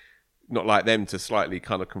 Not like them to slightly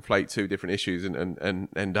kind of conflate two different issues and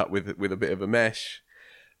end up with a bit of a mesh.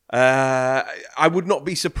 I would not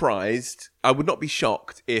be surprised. I would not be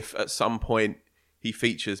shocked if at some point he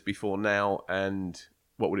features before now and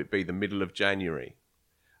what would it be, the middle of January.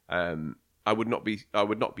 I would not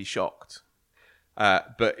be shocked.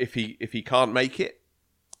 But if he can't make it,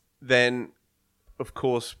 then of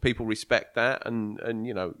course people respect that, and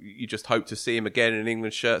you just hope to see him again in an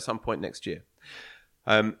England shirt at some point next year.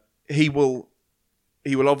 He will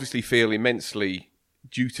obviously feel immensely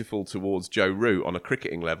dutiful towards Joe Root on a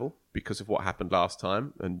cricketing level because of what happened last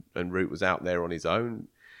time, and Root was out there on his own,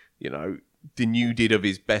 denuded of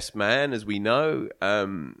his best man, as we know.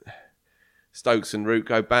 Stokes and Root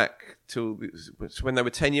go back to when they were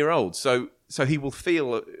 10-year-olds, so he will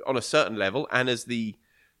feel on a certain level, and as the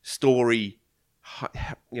story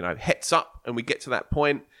hets up and we get to that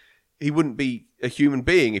point, he wouldn't be a human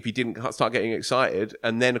being if he didn't start getting excited.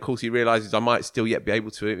 And then, of course, he realises I might still yet be able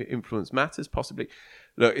to influence matters, possibly.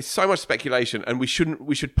 Look, it's so much speculation, and we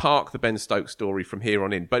should park the Ben Stokes story from here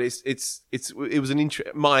on in. But it was an interest.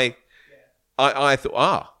 I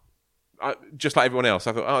thought, just like everyone else,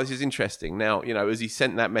 I thought, this is interesting. Now, as he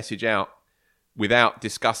sent that message out without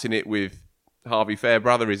discussing it with Harvey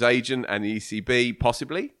Fairbrother, his agent, and the ECB,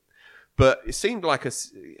 possibly. But it seemed like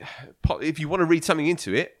if you want to read something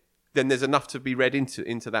into it, then there's enough to be read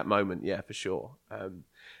into that moment, yeah, for sure. And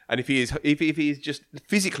if he is just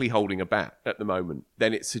physically holding a bat at the moment,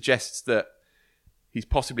 then it suggests that he's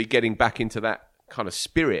possibly getting back into that kind of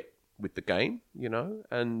spirit with the game,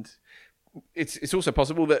 And it's also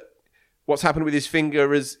possible that what's happened with his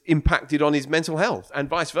finger has impacted on his mental health, and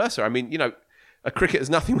vice versa. I mean, a cricketer's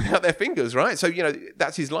nothing without their fingers, right? So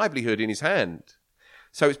that's his livelihood in his hand.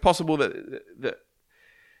 So it's possible that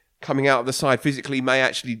coming out of the side physically may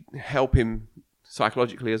actually help him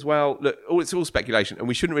psychologically as well. Look, it's all speculation, and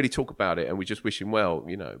we shouldn't really talk about it, and we just wish him well,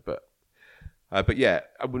 But yeah,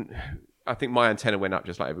 I think my antenna went up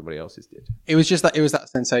just like everybody else's did. It was that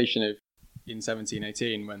sensation of in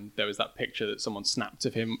 17-18 when there was that picture that someone snapped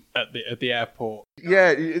of him at the airport.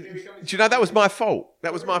 Yeah, do you know that was my fault?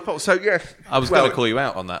 So yeah, I was going to call you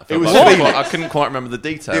out on that. I couldn't quite remember the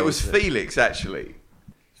details. It was Felix actually.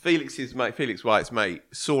 Felix's mate, Felix White's mate,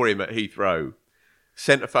 saw him at Heathrow,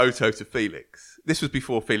 sent a photo to Felix. This was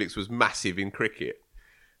before Felix was massive in cricket.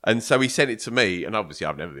 And so he sent it to me, and obviously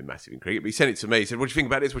I've never been massive in cricket, but he sent it to me. He said, what do you think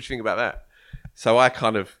about this? What do you think about that? So I'd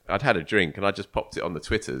had a drink, and I just popped it on the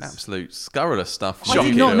Twitters. Absolute scurrilous stuff. I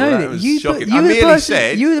did not know that. Was shocking. I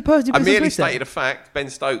merely stated a fact, Ben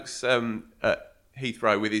Stokes at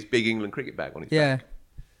Heathrow with his big England cricket bag on his back.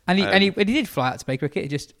 And he did fly out to play cricket,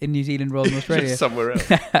 just in New Zealand rather than Australia. Just somewhere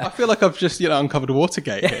else. I feel like I've just uncovered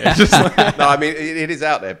Watergate here. No, I mean it is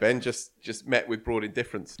out there, Ben. Just met with broad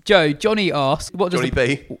indifference. Joe, Johnny asks, "What does Johnny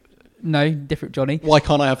B? No, different Johnny. Why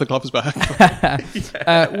can't I have the gloves back?"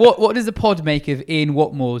 What does the pod make of Ian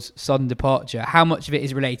Watmore's sudden departure? How much of it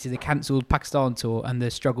is related to the cancelled Pakistan tour and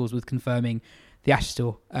the struggles with confirming the Ashes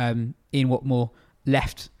tour? Ian Watmore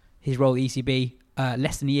left his role at ECB.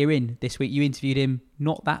 Less than a year in this week. You interviewed him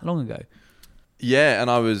not that long ago. Yeah,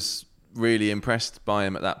 and I was really impressed by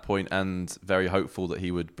him at that point and very hopeful that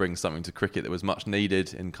he would bring something to cricket that was much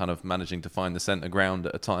needed in kind of managing to find the centre ground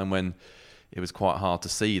at a time when it was quite hard to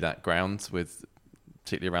see that ground with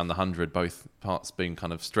particularly around the 100, both parts being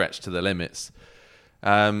kind of stretched to their limits.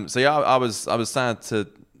 So yeah, I was sad to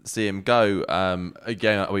see him go.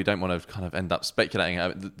 Again, we don't want to kind of end up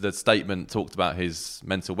speculating. The statement talked about his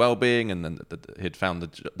mental well-being and then he'd found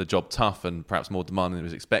the job tough and perhaps more demanding than he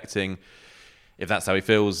was expecting. If that's how he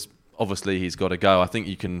feels, obviously he's got to go. I think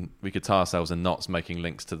we could tie ourselves in knots making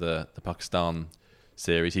links to the Pakistan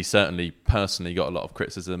series. He certainly personally got a lot of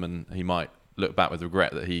criticism, and he might look back with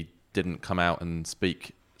regret that he didn't come out and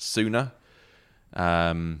speak sooner.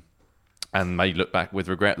 And may look back with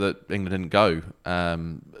regret that England didn't go.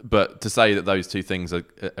 But to say that those two things are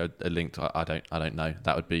linked, I don't know.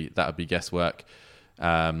 That would be guesswork.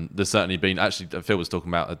 There's certainly been, actually, Phil was talking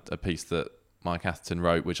about a piece that Mike Atherton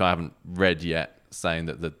wrote, which I haven't read yet, saying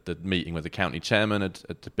that the meeting with the county chairman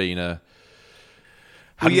had been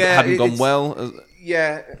hadn't gone well.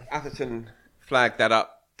 Yeah, Atherton flagged that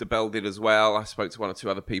up. De Bell did as well. I spoke to one or two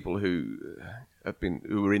other people who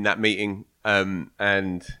were in that meeting,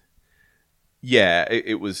 and. Yeah,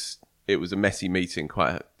 it was a messy meeting,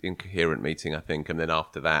 quite an incoherent meeting, I think. And then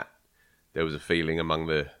after that, there was a feeling among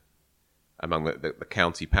the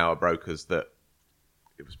county power brokers that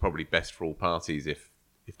it was probably best for all parties if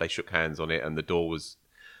they shook hands on it and the door was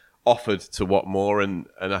offered to Watmore. And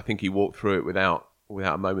I think he walked through it without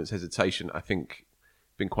a moment's hesitation. I think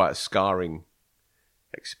it's been quite a scarring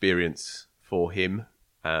experience for him,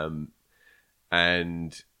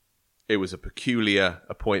 and it was a peculiar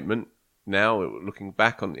appointment. Now, looking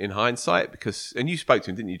back in hindsight, and you spoke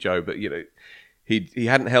to him, didn't you, Joe? But he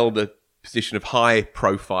hadn't held a position of high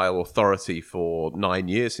profile authority for 9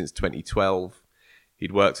 years, since 2012.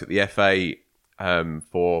 He'd worked at the FA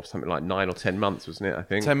for something like 9 or 10 months, wasn't it? I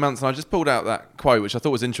think 10 months. And I just pulled out that quote, which I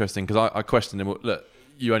thought was interesting, because I questioned him. Look,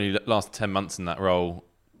 you only lasted 10 months in that role.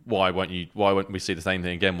 Why won't we see the same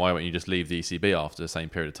thing again? Why won't you just leave the ECB after the same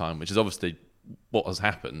period of time? Which is obviously what has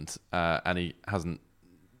happened, and he hasn't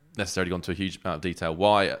necessarily gone to a huge amount of detail.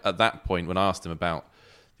 Why? At that point, when I asked him about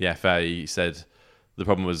the FA, he said the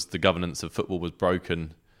problem was the governance of football was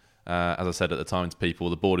broken. As I said at the time to people,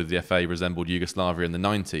 the board of the FA resembled Yugoslavia in the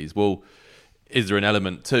 90s. Well, is there an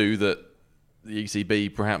element too that the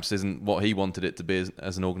ECB perhaps isn't what he wanted it to be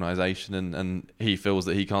as an organisation, and he feels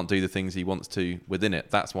that he can't do the things he wants to within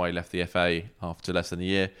it? That's why he left the FA after less than a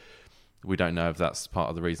year. We don't know if that's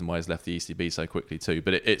part of the reason why he's left the ECB so quickly too.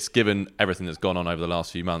 But it's given everything that's gone on over the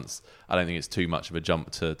last few months, I don't think it's too much of a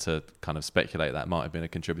jump to kind of speculate that might have been a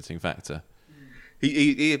contributing factor.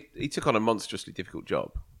 He took on a monstrously difficult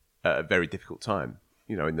job at a very difficult time.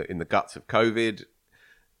 In the guts of COVID,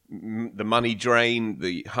 the money drain,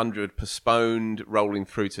 the 100 postponed, rolling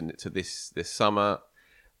through to this summer,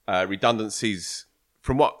 redundancies.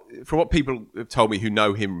 From what people have told me who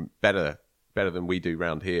know him better than we do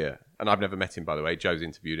round here. And I've never met him, by the way. Joe's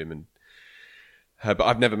interviewed him, but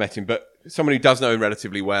I've never met him. But someone who does know him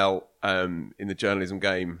relatively well in the journalism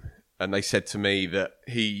game, and they said to me that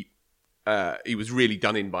he was really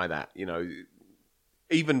done in by that.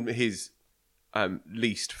 Even his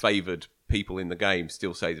least favoured people in the game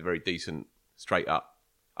still say he's a very decent, straight up,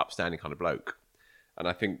 upstanding kind of bloke. And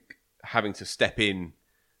I think having to step in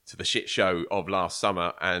to the shit show of last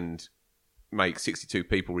summer and make 62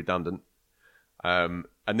 people redundant.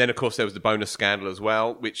 And then, of course, there was the bonus scandal as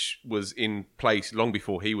well, which was in place long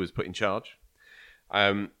before he was put in charge.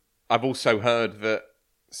 I've also heard that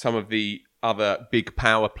some of the other big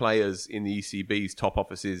power players in the ECB's top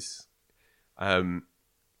offices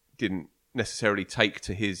didn't necessarily take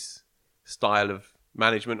to his style of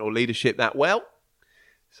management or leadership that well.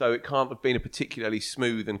 So it can't have been a particularly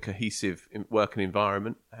smooth and cohesive working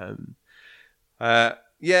environment.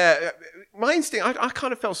 Yeah, my instinct, I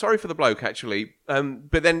kind of felt sorry for the bloke, actually.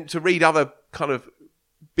 But then to read other kind of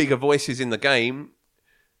bigger voices in the game,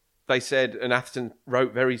 they said, and Atherton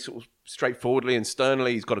wrote very sort of straightforwardly and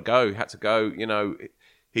sternly, he's got to go, he had to go.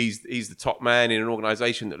 He's the top man in an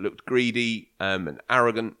organisation that looked greedy and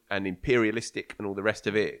arrogant and imperialistic and all the rest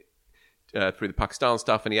of it through the Pakistan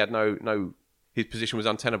stuff, and he had his position was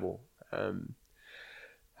untenable.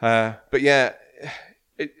 But yeah...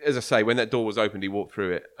 as I say, when that door was opened, he walked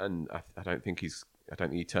through it, and I don't think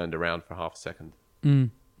he turned around for half a second.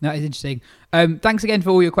 That is interesting. Thanks again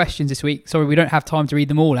for all your questions this week. Sorry, we don't have time to read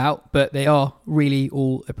them all out, but they are really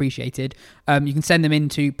all appreciated. You can send them in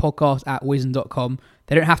to podcast@wisdom.com.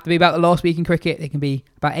 They don't have to be about the last week in cricket. They can be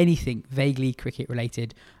about anything vaguely cricket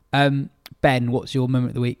related. Ben, what's your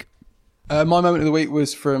moment of the week? My moment of the week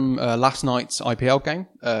was from last night's IPL game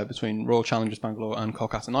between Royal Challengers Bangalore and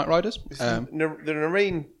Kolkata Knight Riders. The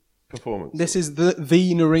Nareen performance. This is the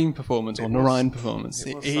Nareen performance or Narayan performance.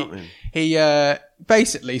 It was He something.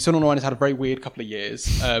 basically, Sunil Narayan has had a very weird couple of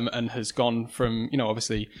years and has gone from,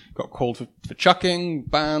 obviously got called for chucking,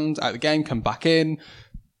 banned, out of the game, come back in,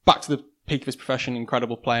 back to the peak of his profession,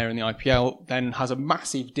 incredible player in the IPL, then has a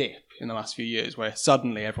massive dip in the last few years where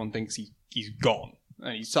suddenly everyone thinks he's gone.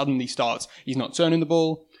 And he suddenly starts, he's not turning the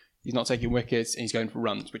ball, he's not taking wickets, and he's going for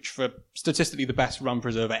runs, which for statistically the best run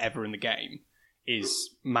preserver ever in the game is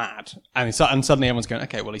mad. And suddenly everyone's going,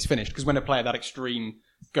 okay, well, he's finished. Because when a player that extreme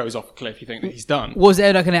goes off a cliff, you think that he's done. Was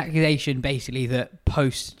there like an accusation, basically, that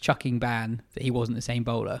post-chucking ban, that he wasn't the same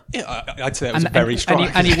bowler? Yeah, I'd say that was a very strong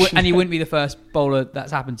and he wouldn't be the first bowler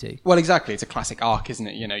that's happened to. Well, exactly. It's a classic arc, isn't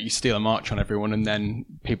it? You steal a march on everyone and then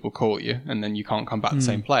people call you and then you can't come back the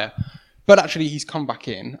same player. But actually, he's come back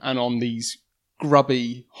in and on these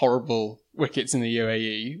grubby, horrible wickets in the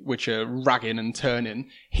UAE, which are ragging and turning,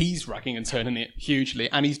 he's ragging and turning it hugely,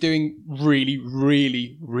 and he's doing really,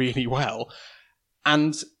 really, really well.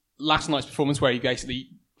 And last night's performance, where he basically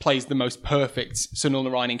plays the most perfect Sunil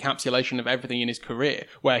Narayan encapsulation of everything in his career,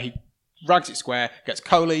 where he rags it square, gets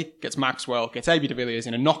Kohli, gets Maxwell, gets AB de Villiers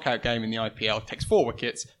in a knockout game in the IPL, takes 4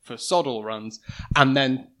 wickets for sod all runs, and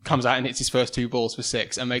then comes out and hits his first 2 balls for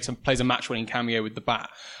 6 and plays a match-winning cameo with the bat.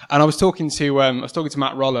 And I was talking to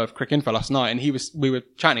Matt Roller of Cricinfo last night, and we were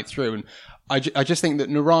chatting it through, and I just think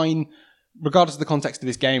that Narayan, regardless of the context of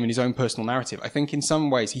this game and his own personal narrative, I think in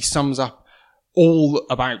some ways he sums up all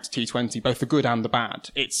about T20, both the good and the bad.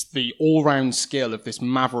 It's the all-round skill of this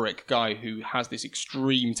maverick guy who has this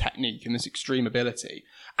extreme technique and this extreme ability,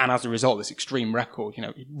 and as a result, this extreme record.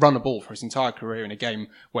 He'd run a ball for his entire career in a game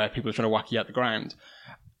where people are trying to whack you out the ground.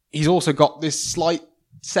 He's also got this slight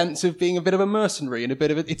sense of being a bit of a mercenary and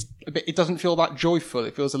it doesn't feel that joyful.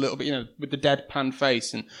 It feels a little bit, with the deadpan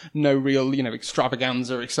face and no real,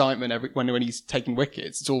 extravaganza or excitement when he's taking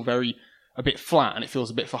wickets. It's all very a bit flat and it feels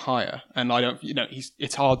a bit for hire. And I don't,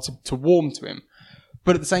 it's hard to warm to him.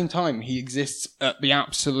 But at the same time, he exists at the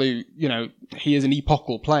absolute, he is an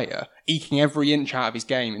epochal player, eking every inch out of his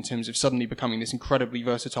game in terms of suddenly becoming this incredibly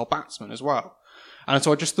versatile batsman as well. And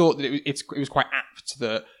so I just thought that it was quite apt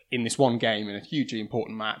that in this one game, in a hugely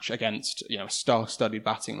important match against, a star-studded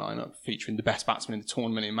batting lineup featuring the best batsman in the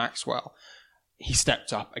tournament in Maxwell, he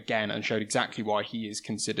stepped up again and showed exactly why he is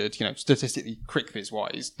considered, statistically,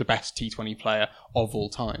 CricViz-wise, the best T20 player of all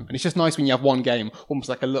time. And it's just nice when you have one game, almost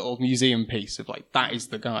like a little museum piece of that is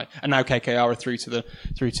the guy. And now KKR are through to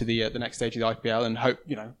the next stage of the IPL, and hope,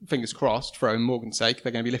 fingers crossed for Owen Morgan's sake,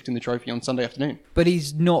 they're going to be lifting the trophy on Sunday afternoon. But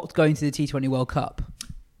he's not going to the T20 World Cup.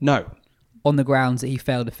 No. On the grounds that he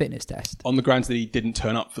failed a fitness test. On the grounds that he didn't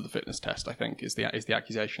turn up for the fitness test, I think, is the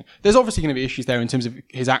accusation. There's obviously going to be issues there in terms of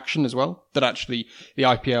his action as well. That actually the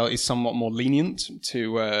IPL is somewhat more lenient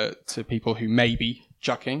to people who may be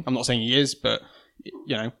chucking. I'm not saying he is, but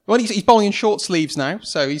well, he's bowling in short sleeves now,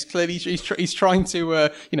 so he's clearly he's trying to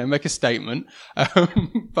make a statement.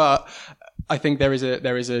 But I think there is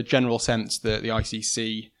a general sense that the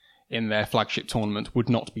ICC in their flagship tournament would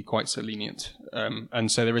not be quite so lenient. And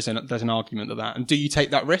so there's an argument of that. And do you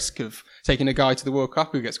take that risk of taking a guy to the World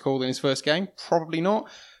Cup who gets called in his first game? Probably not.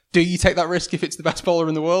 Do you take that risk if it's the best bowler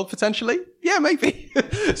in the world, potentially? Yeah, maybe.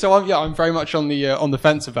 So I'm very much on the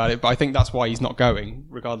fence about it, but I think that's why he's not going,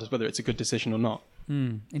 regardless whether it's a good decision or not.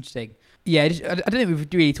 Interesting. Yeah, I don't think we've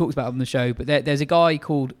really talked about it on the show, but there's a guy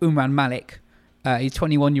called Umran Malik. He's a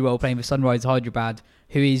 21-year-old playing for Sunrisers Hyderabad,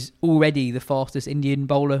 who is already the fastest Indian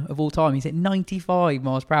bowler of all time. He's at 95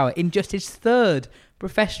 miles per hour in just his 3rd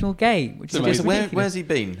professional game, which is just ridiculous. Where's he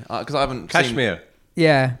been? Because I haven't Kashmir.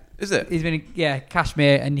 Yeah. Is it? He's been,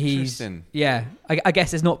 Kashmir, and he's... Yeah. I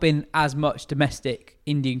guess there's not been as much domestic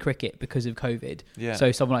Indian cricket because of COVID. Yeah.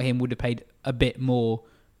 So someone like him would have paid a bit more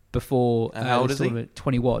before... And how old is he?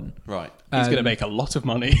 21. Right. He's going to make a lot of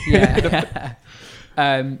money. Yeah.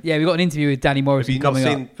 We've got an interview with Danny Morrison coming up.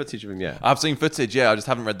 Have you not seen footage of him yet? I've seen footage, I just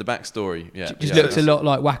haven't read the backstory yet. Just looks a lot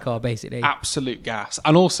like Wakar, basically. Absolute gas.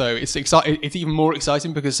 And also, it's even more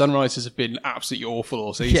exciting because Sunrisers have been absolutely awful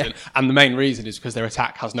all season. Yeah. And the main reason is because their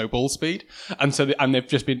attack has no ball speed. And so, it's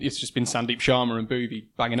just been Sandeep Sharma and Bhuvi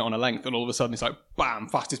banging it on a length. And all of a sudden, it's like, bam,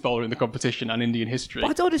 fastest bowler in the competition and Indian history.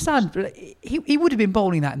 But I don't understand. He would have been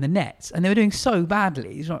bowling that in the nets, and they were doing so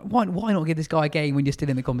badly. He's like, why not give this guy a game when you're still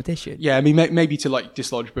in the competition? Yeah, I mean, maybe to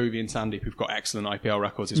dislodge Bhuvi and Sandeep, who've got excellent IPL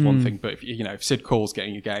records, is one thing. But if Sid Call's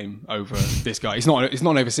getting a game over this guy, he's not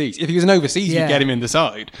overseas. If he was an overseas, you'd get him in the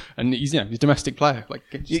side, and he's a domestic player.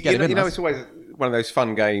 It's always one of those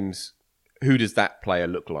fun games. Who does that player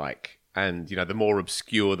look like? And the more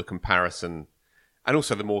obscure the comparison, and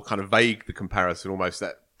also the more kind of vague the comparison, almost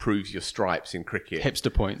that proves your stripes in cricket.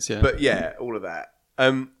 Hipster points, yeah. But yeah, all of that.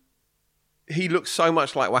 he looks so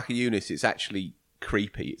much like Waka Yunis, it's actually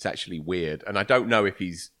creepy. It's actually weird. And I don't know if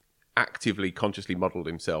he's actively, consciously modelled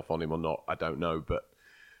himself on him or not. I don't know.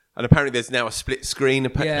 And apparently there's now a split screen,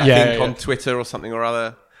 on Twitter or something or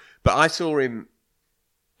other. But I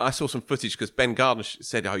saw some footage because Ben Gardner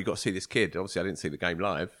said, "Oh, you got to see this kid." Obviously, I didn't see the game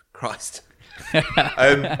live. Christ.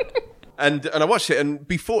 And I watched it, and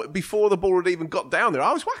before the ball had even got down there,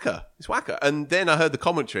 it's Waka. It's Waka. And then I heard the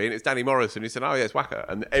commentary, and it's Danny Morris, and he said, "Oh yeah, it's Waka."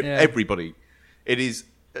 And everybody, it's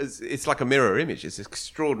like a mirror image. It's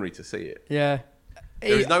extraordinary to see it. Yeah.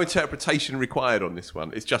 There is no interpretation required on this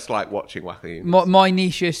one. It's just like watching Waka. My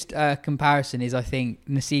nichest comparison is I think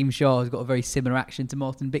Nassim Shah has got a very similar action to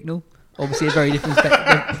Martin Bicknell. Obviously, a very different,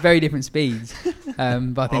 very different speeds. But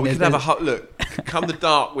I think we could have a look. Come the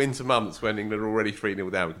dark winter months when England are already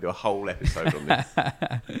 3-0 down, we could do a whole episode on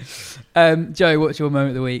this. Joe, what's your moment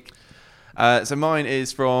of the week? So mine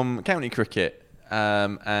is from county cricket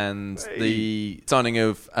and the signing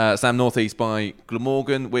of Sam Northeast by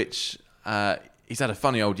Glamorgan, which he's had a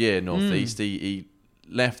funny old year. Northeast, he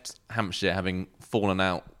left Hampshire having fallen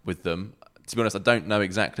out with them. To be honest, I don't know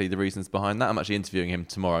exactly the reasons behind that. I'm actually interviewing him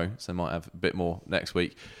tomorrow, so I might have a bit more next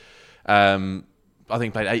week. I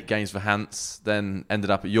think played 8 games for Hants, then ended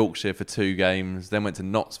up at Yorkshire for 2 games, then went to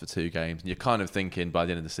Notts for 2 games. And you're kind of thinking by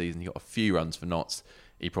the end of the season, he got a few runs for Notts.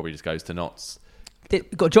 He probably just goes to Notts.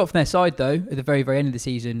 Got dropped from their side, though, at the very, very end of the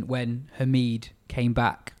season when Hamid came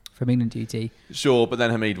back from England duty. Sure, but then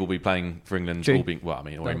Hamid will be playing for England. Or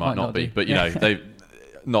he might not be. But,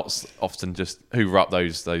 Notts often just hoover up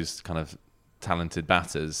those kind of talented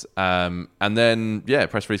batters. And then,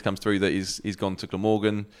 press release comes through that he's gone to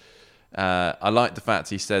Glamorgan. I like the fact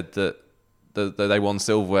he said that they won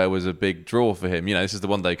silverware was a big draw for him. This is the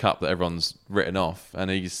One Day Cup that everyone's written off,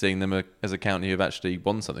 and he's seeing them as a county who have actually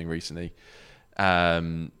won something recently. I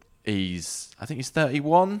think he's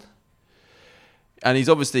 31, and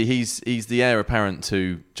he's the heir apparent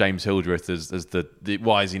to James Hildreth as the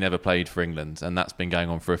why has he never played for England, and that's been going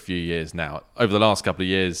on for a few years now. Over the last couple of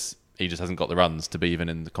years, he just hasn't got the runs to be even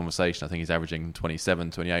in the conversation. I think he's averaging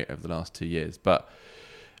 27, 28 over the last 2 years, but.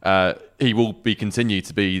 He will continue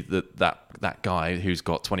to be that guy who's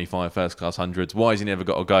got 25 first-class hundreds. Why has he never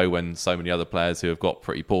got a go when so many other players who have got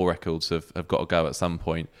pretty poor records have got a go at some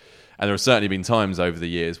point? And there have certainly been times over the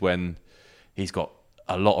years when he's got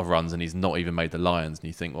a lot of runs and he's not even made the Lions, and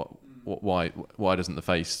you think, why doesn't the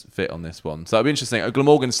face fit on this one? So it'll be interesting. At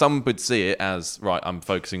Glamorgan, some would see it as, right, I'm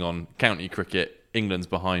focusing on county cricket, England's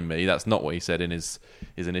behind me. That's not what he said in his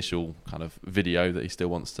initial kind of video, that he still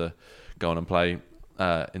wants to go on and play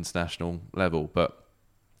international level. But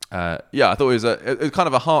I thought it was a kind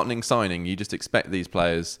of a heartening signing. You just expect these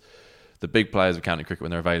players, the big players of county cricket, when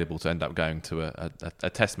they're available, to end up going to a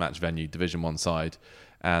test match venue, Division 1 side.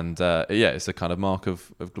 And it's a kind of mark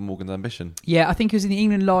of Glamorgan's ambition. Yeah, I think it was in the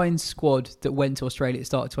England Lions squad that went to Australia at the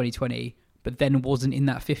start of 2020, but then wasn't in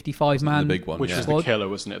that 55-man the big one, which was the killer,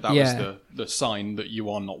 wasn't it? That was the sign that you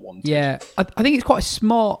are not wanted. Yeah, I think it's quite a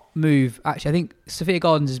smart move, actually. I think Sophia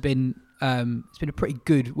Gardens has been it's been a pretty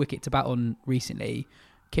good wicket to bat on recently.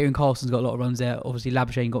 Kieran Carlson's got a lot of runs there. Obviously,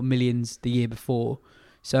 Labuschagne got millions the year before.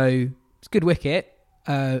 So it's a good wicket.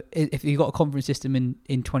 If you've got a conference system in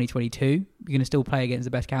 2022, you're going to still play against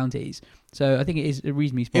the best counties. So I think it is a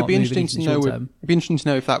reasonably smart move. It'd be interesting to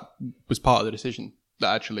know if that was part of the decision,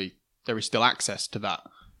 that actually there is still access to that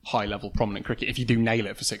high-level prominent cricket. If you do nail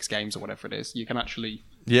it for 6 games or whatever it is, you can actually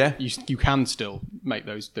you can still make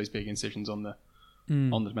those big incisions on the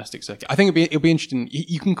domestic circuit. I think it'll be interesting.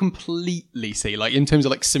 You can completely see, like, in terms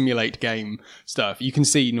of like simulate game stuff, you can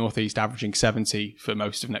see Northeast averaging 70 for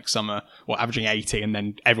most of next summer, or averaging 80, and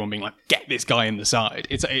then everyone being like, get this guy in the side.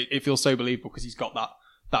 It feels so believable because he's got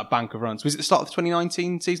that bank of runs. Was it the start of the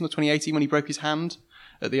 2019 season or 2018 when he broke his hand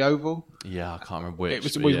at the Oval? Yeah, I can't remember which.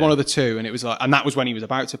 It was one of the two, and it was like, and that was when he was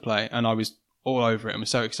about to play, and I was all over it and was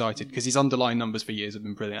so excited because his underlying numbers for years have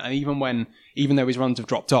been brilliant. And even though his runs have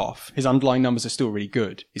dropped off, his underlying numbers are still really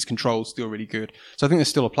good. His control's still really good. So I think there's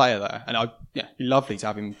still a player there. And it'd be lovely to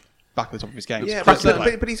have him back at the top of his game. Yeah,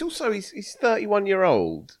 but he's also, he's 31 year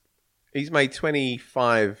old. He's made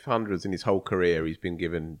 2,500s in his whole career. He's been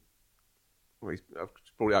given, he's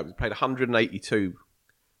played 182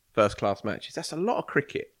 first class matches. That's a lot of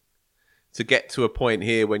cricket to get to a point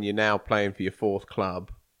here when you're now playing for your 4th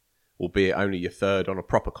club, albeit only your 3rd on a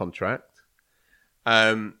proper contract.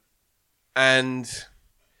 And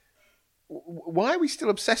why are we still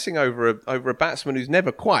obsessing over a batsman who's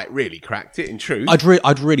never quite really cracked it, in truth?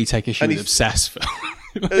 I'd really take issue with obsess for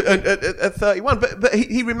at 31. But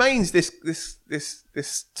he remains this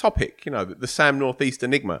topic, the Sam Northeast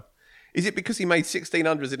enigma. Is it because he made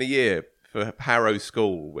 1600s in a year for Harrow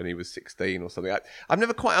School when he was 16 or something. I've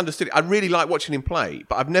never quite understood it. I really like watching him play,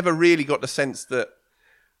 but I've never really got the sense that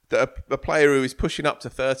a player who is pushing up to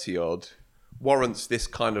 30-odd warrants this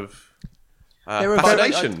kind of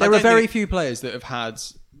fascination. There are very few players that have had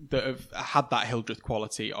that Hildreth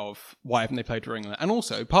quality of why haven't they played for England? And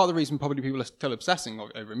also, part of the reason probably people are still obsessing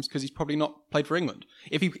over him is because he's probably not played for England.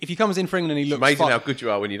 If he comes in for England and he looks amazing how good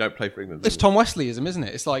you are when you don't play for England. It's Tom Wesleyism, isn't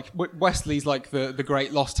it? It's like Wesley's like the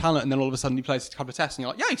great lost talent, and then all of a sudden he plays a couple of tests, and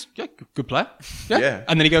you're like, he's a good player, yeah.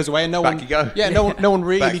 And then he goes away, and no one cares.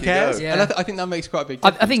 Yeah. And I think that makes quite a big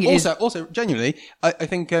difference. I think also genuinely, I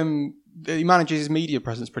think. He manages his media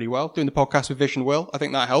presence pretty well. Doing the podcast with Vish and Will, I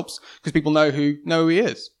think that helps because people know who he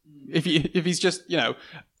is. If he's just county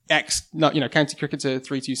cricketer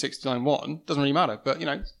 32691, doesn't really matter. But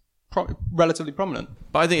relatively prominent.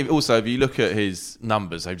 But I think if you look at his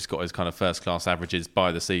numbers, they've just got his kind of first class averages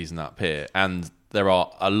by the season up here, and there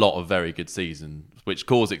are a lot of very good seasons which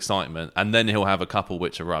cause excitement, and then he'll have a couple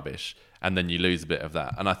which are rubbish. And then you lose a bit of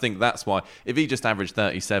that. And I think that's why if he just averaged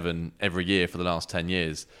 37 every year for the last 10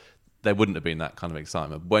 years, there wouldn't have been that kind of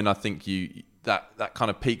excitement. When I think that kind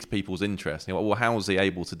of piques people's interest. Well, how was he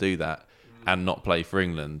able to do that and not play for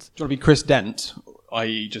England? Do you want to be Chris Dent,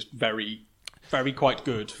 i.e. just very, very quite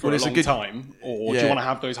good for a long time? Or do you want to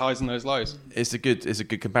have those highs and those lows? It's a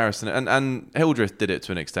good comparison. And Hildreth did it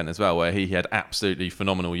to an extent as well, where he had absolutely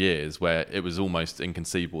phenomenal years where it was almost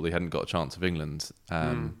inconceivable he hadn't got a chance of England.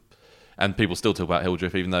 And people still talk about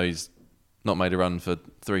Hildreth, even though he's not made a run for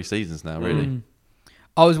 3 seasons now, really.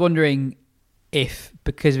 I was wondering if,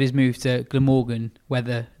 because of his move to Glamorgan,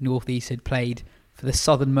 whether North East had played for the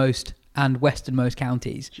southernmost and westernmost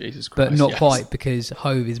counties. Jesus Christ, but not quite, because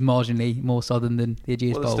Hove is marginally more southern than the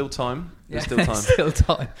Ageas Bowl. There's still time. There's still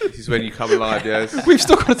time. This is when you come alive, yes. We've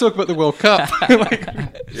still got to talk about the World Cup.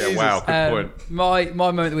 Yeah, wow, good point. My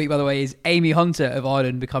moment of the week, by the way, is Amy Hunter of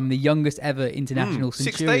Ireland becoming the youngest ever international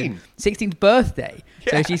centurion. 16th birthday.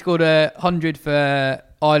 Yeah. So she scored 100 for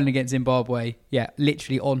Ireland against Zimbabwe. Yeah,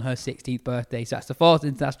 literally on her 16th birthday. So that's the fastest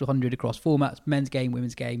international 100 across formats, men's game,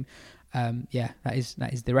 women's game. That is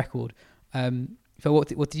the record. So what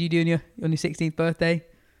did you do on your 16th birthday?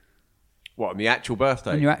 What, on the actual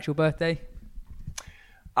birthday? On your actual birthday?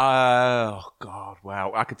 Oh, God,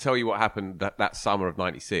 wow. I could tell you what happened that summer of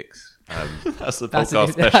 96. That's the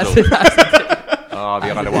podcast special. The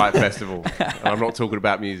Isle of Wight Festival. And I'm not talking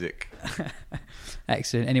about music.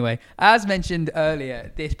 Excellent. Anyway, as mentioned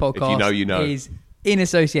earlier, this podcast you know. is in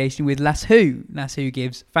association with LasWho. LasWho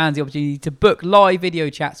gives fans the opportunity to book live video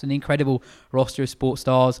chats with an incredible roster of sports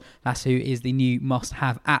stars. LasWho is the new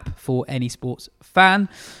must-have app for any sports fan.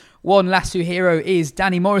 One LasWho hero is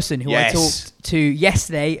Danny Morrison, who I talked to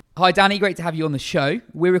yesterday. Hi, Danny. Great to have you on the show.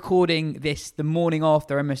 We're recording this the morning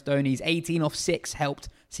after MS Dhoni's 18 off 6 helped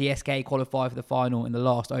CSK qualify for the final in the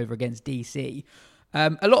last over against DC.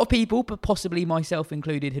 A lot of people, but possibly myself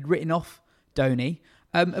included, had written off Dhoni.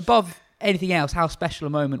 Above anything else, how special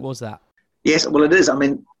a moment was that? Yes, well, it is. I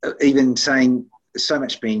mean, even saying so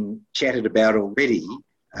much being chatted about already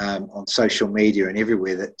on social media and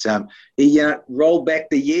everywhere that he rolled back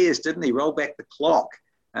the years, didn't he? Rolled back the clock.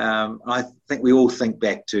 I think we all think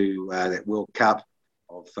back to that World Cup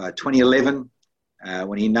of 2011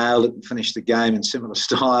 when he nailed it and finished the game in similar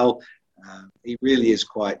style. He really is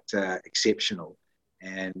quite exceptional.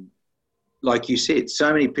 And like you said,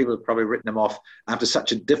 so many people have probably written him off after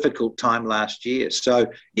such a difficult time last year. So,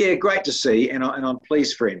 yeah, great to see. And I'm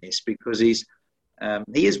pleased for MS because he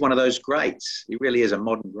is one of those greats. He really is a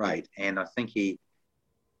modern great. And I think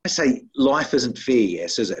I say life isn't fair,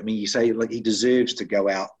 yes, is it? I mean, you say like he deserves to go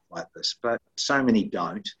out like this, but so many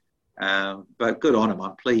don't. But good on him.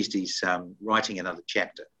 I'm pleased he's writing another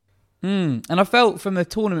chapter. And I felt from a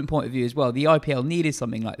tournament point of view as well, the IPL needed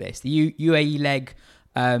something like this. The UAE leg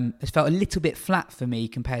has felt a little bit flat for me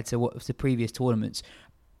compared to what was the previous tournaments.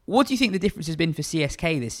 What do you think the difference has been for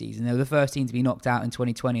CSK this season? They were the first team to be knocked out in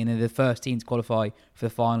 2020 and they're the first team to qualify for the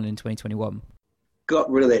final in 2021. Got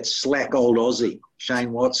rid of that slack old Aussie,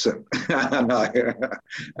 Shane Watson. No.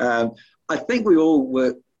 I think we all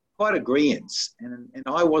were quite agreeant, and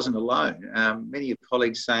I wasn't alone. Many of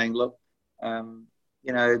colleagues saying, look,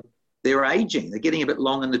 they're ageing. They're getting a bit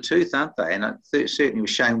long in the tooth, aren't they? And certainly with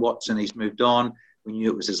Shane Watson, he's moved on. We knew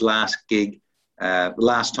it was his last gig, the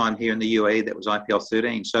last time here in the UAE. That was IPL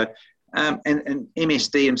 13. So, and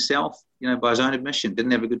MSD himself, by his own admission,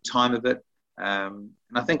 didn't have a good time of it. And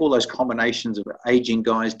I think all those combinations of aging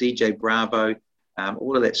guys, DJ Bravo,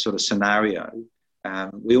 all of that sort of scenario,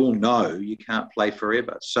 we all know you can't play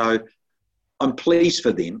forever. So I'm pleased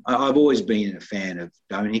for them. I've always been a fan of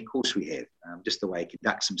Dhoni. Of course we have. Just the way he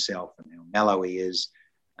conducts himself and how mellow he is.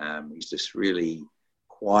 He's this really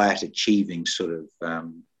quiet, achieving sort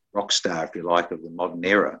of rock star, if you like, of the modern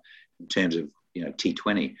era in terms of,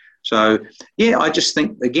 T20. So, yeah, I just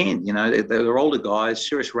think, again, they're older guys.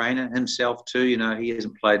 Suresh Raina himself too, he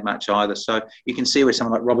hasn't played much either. So you can see where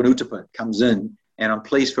someone like Robin Uthappa comes in, and I'm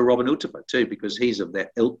pleased for Robin Uthappa too, because he's of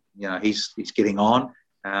that ilk. He's getting on,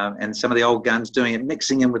 and some of the old guns doing it,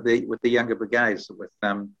 mixing in with the younger brigades with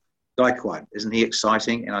Gaikwad. Isn't he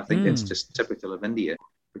exciting? And I think that's just typical of India,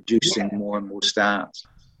 producing more and more stars.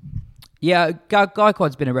 Yeah,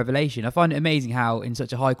 Gaikwad's been a revelation. I find it amazing how in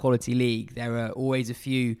such a high-quality league, there are always a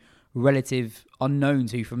few relative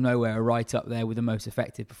unknowns who from nowhere are right up there with the most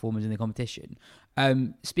effective performers in the competition.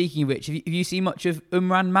 Speaking of which, have you seen much of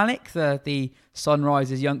Umran Malik, the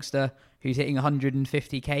Sunrisers youngster who's hitting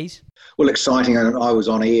 150 Ks? Well, exciting. I was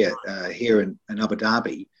on air here in Abu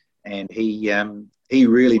Dhabi, and he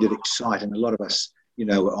really did excite, and a lot of us,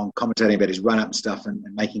 on commentating about his run-up and stuff and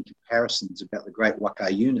making comparisons about the great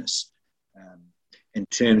Waqar Younis. In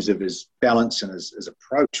terms of his balance and his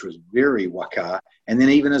approach was very Waqar, and then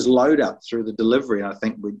even his load up through the delivery. And I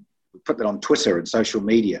think we put that on Twitter and social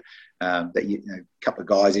media, that a couple of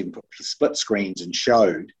guys even put split screens and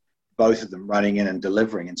showed both of them running in and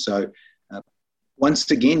delivering. And so once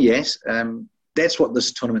again, yes, that's what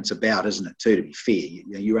this tournament's about, isn't it, too, to be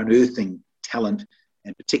fair? You're unearthing talent,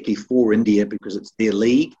 and particularly for India because it's their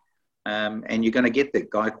league, and you're going to get that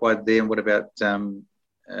Gaikwad there. And what about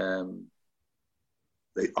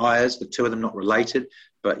the Ayers, the two of them not related,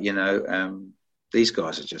 but these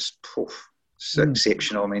guys are just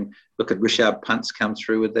exceptional. I mean, look at Rishabh Pant's come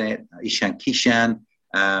through with that. Ishan Kishan,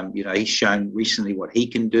 he's shown recently what he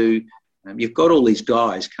can do. You've got all these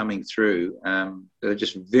guys coming through that are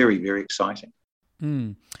just very, very exciting.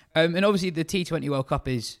 And obviously the T20 World Cup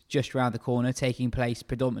is just around the corner, taking place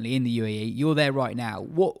predominantly in the UAE. You're there right now.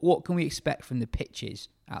 What can we expect from the pitches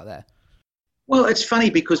out there? Well, it's funny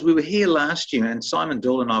because we were here last year and Simon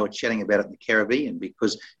Dool and I were chatting about it in the Caribbean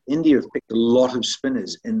because India have picked a lot of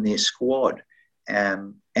spinners in their squad.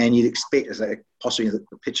 And you'd expect possibly the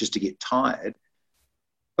pitches to get tired.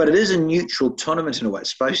 But it is a neutral tournament in a way.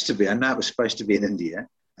 It's supposed to be. I know it was supposed to be in India.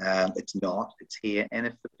 It's not. It's here. And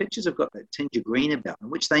if the pitches have got that tinge of green about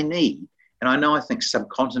them, which they need, and I think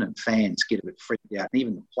subcontinent fans get a bit freaked out, and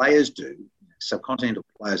even the players do. Subcontinental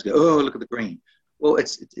players go, "Oh, look at the green." Well,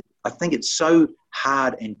 I think it's so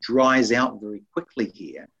hard and dries out very quickly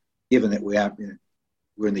here, given that we're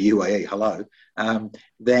in the UAE,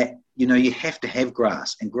 that, you have to have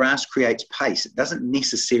grass, and grass creates pace. It doesn't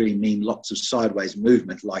necessarily mean lots of sideways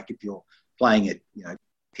movement, like if you're playing at,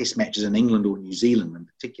 test matches in England or New Zealand in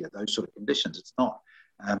particular, those sort of conditions. It's not.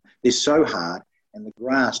 They're so hard, and the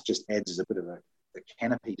grass just adds as a bit of a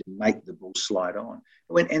canopy to make the ball slide on.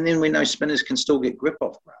 And then we know spinners can still get grip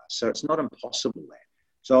off grass, so it's not impossible that.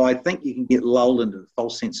 So I think you can get lulled into a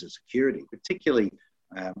false sense of security, particularly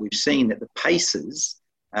we've seen that the pacers,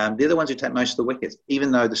 they're the ones who take most of the wickets.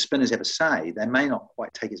 Even though the spinners have a say, they may not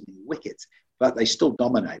quite take as many wickets, but they still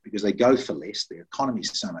dominate because they go for less. Their economy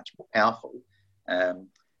is so much more powerful.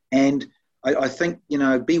 And I think,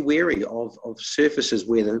 be wary of surfaces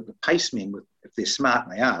where the pacemen, if they're smart,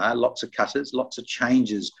 and they are, lots of cutters, lots of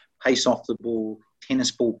changes, pace off the ball,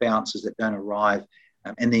 tennis ball bounces that don't arrive,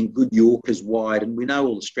 and then good Yorkers wide. And we know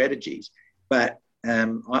all the strategies. But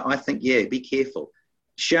I think, be careful.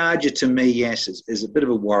 Sharjah, to me, yes, is a bit of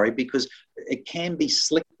a worry because it can be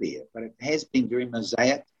slick there, but it has been very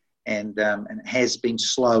mosaic and it has been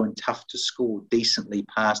slow and tough to score decently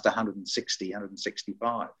past 160,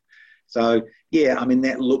 165. So,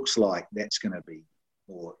 that looks like that's going to be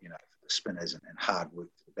more, for the spinners and hard work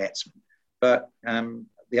for the batsmen. But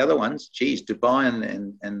the other ones, Dubai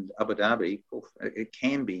and Abu Dhabi, it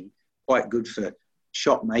can be quite good for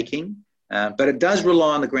shot making. But it does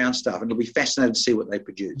rely on the ground stuff, and it'll be fascinating to see what they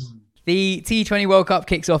produce. The T20 World Cup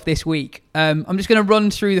kicks off this week. I'm just going to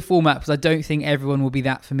run through the format because I don't think everyone will be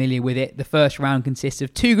that familiar with it. The first round consists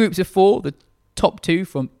of 2 groups of 4. The top 2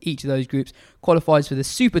 from each of those groups qualifies for the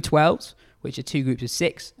Super 12s, which are 2 groups of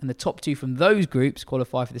 6, and the top 2 from those groups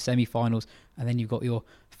qualify for the semi-finals, and then you've got your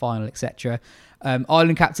final, etc.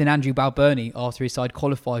 Ireland captain Andrew Balbirnie, after his side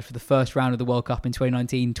qualified for the first round of the World Cup in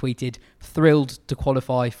 2019, tweeted, "Thrilled to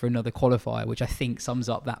qualify for another qualifier," which I think sums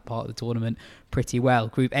up that part of the tournament pretty well.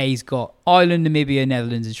 Group A's got Ireland, Namibia,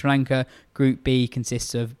 Netherlands and Sri Lanka. Group B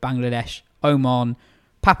consists of Bangladesh, Oman,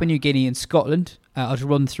 Papua New Guinea and Scotland. I'll just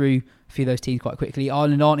run through a few of those teams quite quickly.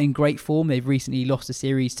 Ireland aren't in great form. They've recently lost a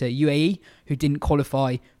series to UAE, who didn't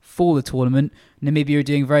qualify for the tournament. Namibia are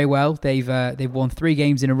doing very well. They've won 3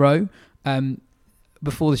 games in a row.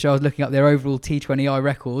 Before the show, I was looking up their overall T20I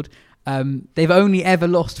record, They've only ever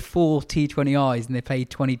lost 4 T20Is and they played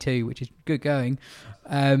 22, which is good going.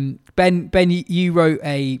 Ben, you wrote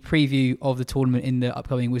a preview of the tournament in the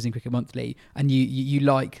upcoming Wisden Cricket Monthly, and you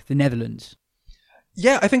like the Netherlands.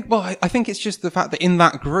 Yeah, I think it's just the fact that in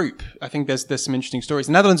that group, I think there's some interesting stories.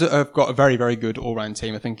 The Netherlands have got a very, very good all-round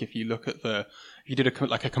team. I think if you look at if you did a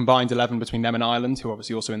combined 11 between them and Ireland, who are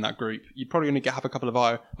obviously also in that group, you'd probably only have a couple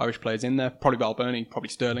of Irish players in there. Probably Balboni, probably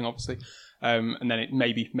Sterling, obviously. And then it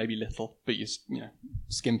maybe Little, but you're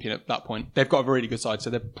skimping at that point. They've got a really good side, so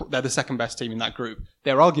they're the second best team in that group.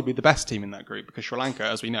 They're arguably the best team in that group because Sri Lanka,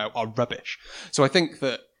 as we know, are rubbish. So I think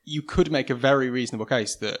that you could make a very reasonable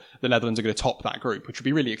case that the Netherlands are going to top that group, which would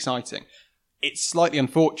be really exciting. It's slightly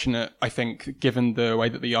unfortunate, I think, given the way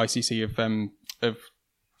that the ICC have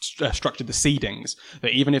structured the seedings,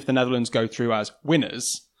 that even if the Netherlands go through as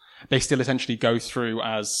winners, they still essentially go through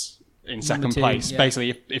as in second place. Yeah.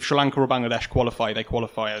 Basically, if Sri Lanka or Bangladesh qualify, they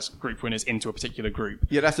qualify as group winners into a particular group.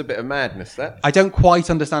 Yeah, that's a bit of madness, that. I don't quite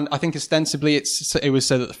understand. I think ostensibly it was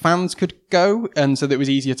so that the fans could go, and so that it was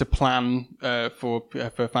easier to plan for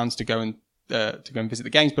fans to go and visit the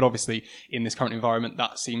games. But obviously, in this current environment,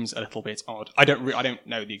 that seems a little bit odd. I don't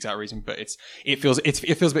know the exact reason, but it feels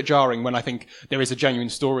a bit jarring when I think there is a genuine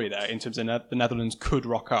story there in terms of the Netherlands could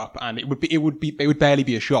rock up, and it would barely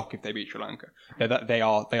be a shock if they beat Sri Lanka. They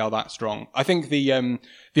are that strong. I think the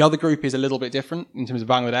other group is a little bit different in terms of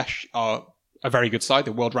Bangladesh are a very good side.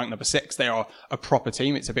 They're world ranked number 6. They are a proper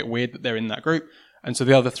team. It's a bit weird that they're in that group. And so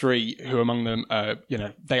the other 3 who are among them,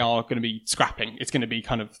 they are going to be scrapping. It's going to be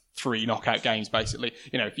kind of 3 knockout games, basically.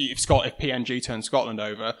 If PNG turns Scotland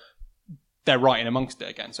over, they're right in amongst it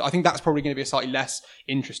again. So I think that's probably going to be a slightly less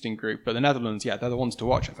interesting group. But the Netherlands, they're the ones to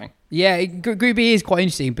watch, I think. Yeah, Group B is quite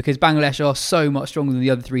interesting because Bangladesh are so much stronger than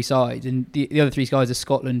the other 3 sides. And the other 3 sides are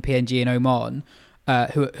Scotland, PNG and Oman,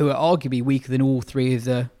 who are arguably weaker than all 3 of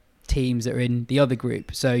the teams that are in the other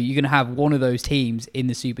group. So you're going to have one of those teams in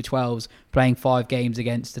the Super 12s playing 5 games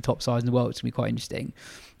against the top sides in the world. It's going to be quite interesting.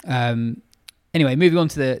 Anyway, moving on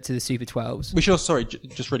to the Super 12s. We should also,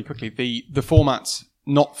 just really quickly, the format,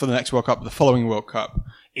 not for the next World Cup, but the following World Cup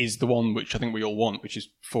is the one which I think we all want, which is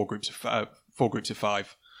 4 groups of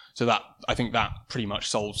 5. So that, I think that pretty much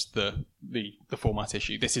solves the format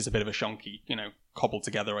issue. This is a bit of a shonky, cobbled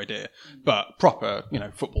together idea, but proper,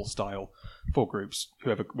 football style, 4 groups,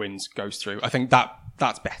 whoever wins goes through. I think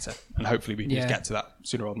that's better, and hopefully we can just get to that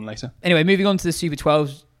sooner rather than later. Anyway, moving on to the Super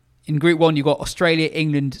 12s. In Group 1, you've got Australia,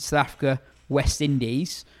 England, South Africa, West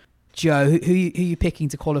Indies. Joe, who are you picking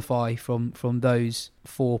to qualify from those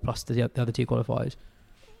 4 plus the other 2 qualifiers?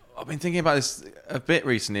 I've been thinking about this a bit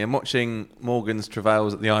recently. I'm watching Morgan's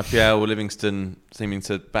travails at the IPL, Livingston seeming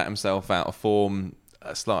to bat himself out of form,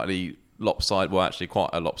 slightly lopsided, well actually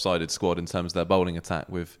quite a lopsided squad in terms of their bowling attack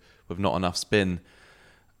with not enough spin.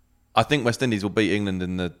 I think West Indies will beat England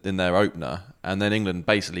in their opener, and then England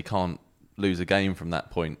basically can't lose a game from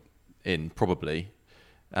that point in, probably.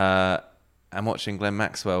 I'm watching Glenn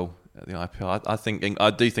Maxwell at the IPL.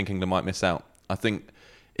 I do think England might miss out. I think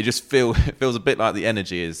it just feels a bit like the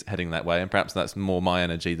energy is heading that way, and perhaps that's more my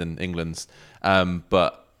energy than England's.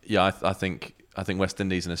 But yeah, I think West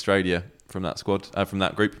Indies and Australia from that squad, from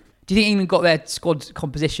that group. Do you think England got their squad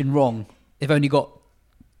composition wrong? They've only got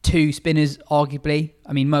 2 spinners, arguably.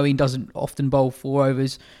 I mean, Moeen doesn't often bowl 4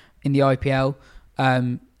 overs in the IPL.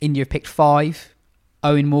 India have picked 5.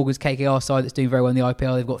 Owen Morgan's KKR side that's doing very well in the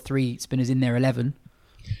IPL, they've got 3 spinners in their 11.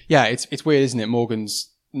 Yeah, it's weird, isn't it? Morgan's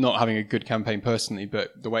not having a good campaign personally,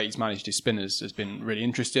 but the way he's managed his spinners has been really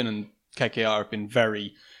interesting, and KKR have been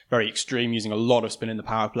very, very extreme, using a lot of spin in the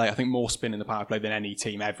power play. I think more spin in the power play than any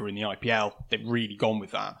team ever in the IPL. They've really gone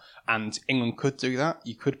with that. And England could do that.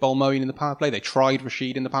 You could bowl Moeen in the power play. They tried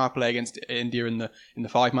Rashid in the power play against India in the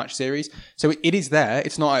 5-match series. So it is there.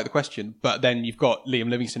 It's not out of the question. But then you've got Liam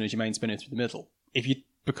Livingstone as your main spinner through the middle.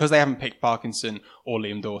 Because they haven't picked Parkinson or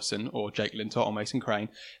Liam Dawson or Jake Lintott or Mason Crane,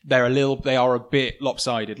 they are a bit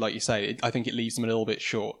lopsided, like you say. I think it leaves them a little bit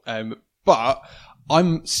short. But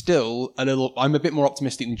I'm a bit more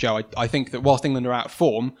optimistic than Joe. I think that whilst England are out of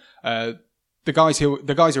form, the guys who are at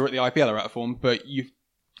the IPL are out of form, but you've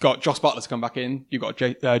got Joss Buttler to come back in. You've got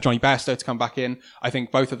Johnny Bairstow to come back in. I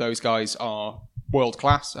think both of those guys are world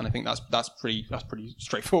class, and I think that's pretty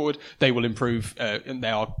straightforward. They will improve, and they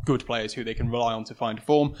are good players who they can rely on to find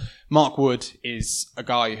form. Mark Wood is a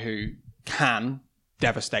guy who can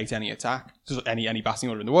devastate any attack, any batting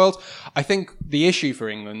order in the world. I think the issue for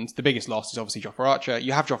England, the biggest loss, is obviously Jofra Archer.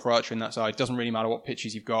 You have Jofra Archer in that side. Doesn't really matter what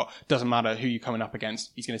pitches you've got. Doesn't matter who you're coming up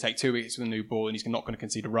against. He's going to take 2 wickets with a new ball, and he's not going to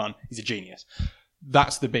concede a run. He's a genius.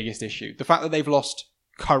 That's the biggest issue. The fact that they've lost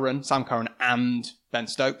Sam Curran and Ben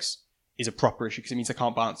Stokes is a proper issue because it means they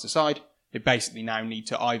can't balance the side. They basically now need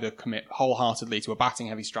to either commit wholeheartedly to a batting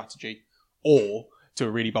heavy strategy or to a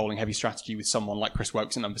really bowling heavy strategy with someone like Chris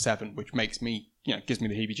Woakes at number 7, which makes me, gives me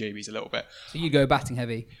the heebie-jeebies a little bit. So you go batting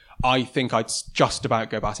heavy? I think I'd just about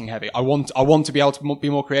go batting heavy. I want to be able to be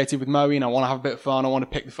more creative with Moeen. I want to have a bit of fun. I want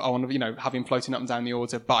to have him floating up and down the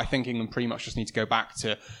order. But I think England pretty much just need to go back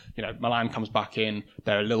to, Milan comes back in.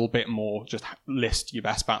 They're a little bit more just list your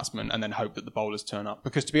best batsmen and then hope that the bowlers turn up.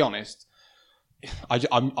 Because to be honest,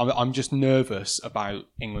 I'm just nervous about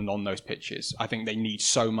England on those pitches. I think they need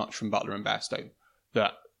so much from Buttler and Bairstow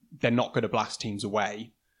that they're not going to blast teams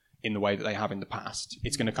away in the way that they have in the past.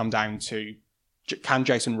 It's going to come down to, can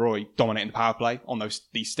Jason Roy dominate in the power play on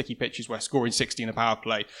these sticky pitches where scoring 60 in a power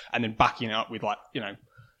play and then backing it up with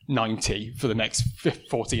 90 for the next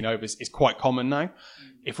 14 overs is quite common now.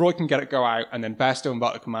 If Roy can go out and then Bairstow and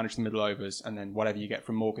Buttler can manage the middle overs and then whatever you get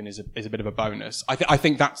from Morgan is a bit of a bonus. I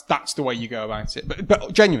think that's the way you go about it.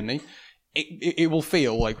 But genuinely, it will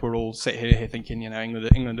feel like we're all sitting here thinking,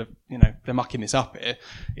 England are, they're mucking this up here.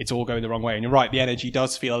 It's all going the wrong way. And you're right, the energy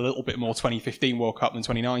does feel a little bit more 2015 World Cup than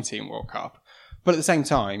 2019 World Cup. But at the same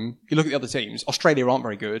time, you look at the other teams, Australia aren't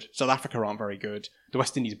very good, South Africa aren't very good, the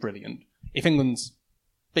West Indies brilliant. If England's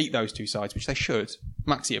beat those two sides, which they should,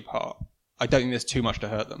 maxi apart, I don't think there's too much to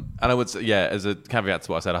hurt them. And I would say, as a caveat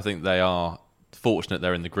to what I said, I think they are fortunate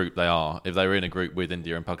they're in the group they are. If they were in a group with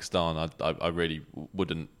India and Pakistan, I really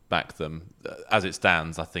wouldn't back them. As it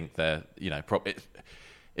stands, I think they're,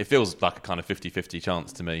 it feels like a kind of 50-50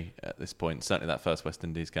 chance to me at this point, certainly that first West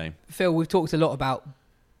Indies game. Phil, we've talked a lot about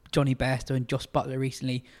Johnny Bairstow and Josh Buttler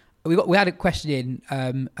recently. We had a question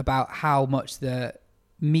in about how much the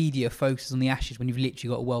media focuses on the Ashes when you've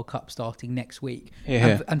literally got a World Cup starting next week.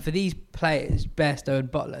 Yeah. And for these players, Bairstow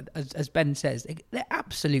and Buttler, as Ben says, they're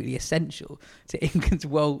absolutely essential to England's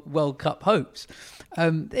World Cup hopes.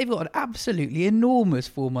 They've got an absolutely enormous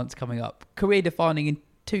 4 months coming up, career-defining in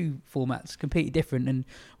 2 formats, completely different, and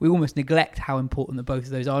we almost neglect how important that both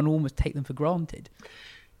of those are and almost take them for granted.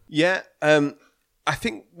 Yeah, I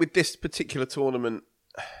think with this particular tournament,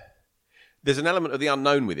 there's an element of the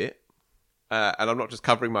unknown with it. And I'm not just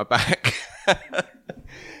covering my back.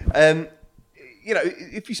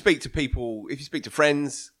 If you speak to people, if you speak to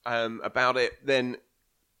friends about it, then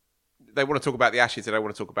they want to talk about the Ashes. They don't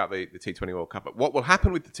want to talk about the T20 World Cup. But what will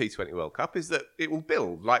happen with the T20 World Cup is that it will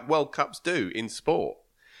build like World Cups do in sport.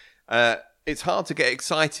 It's hard to get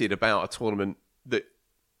excited about a tournament that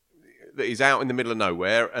is out in the middle of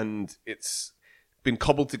nowhere and it's been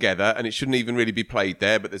cobbled together and it shouldn't even really be played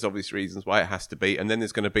there, but there's obvious reasons why it has to be. And then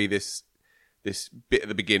there's going to be this bit at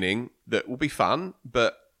the beginning that will be fun,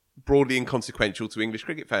 but broadly inconsequential to English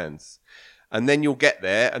cricket fans. And then you'll get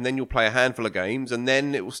there, and then you'll play a handful of games, and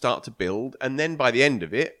then it will start to build. And then by the end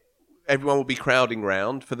of it, everyone will be crowding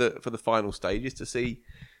round for the final stages to see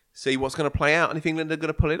what's going to play out and if England are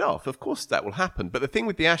going to pull it off. Of course, that will happen. But the thing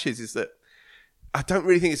with the Ashes is that I don't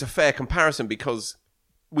really think it's a fair comparison because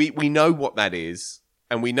we know what that is,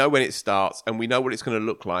 and we know when it starts, and we know what it's going to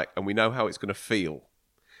look like, and we know how it's going to feel.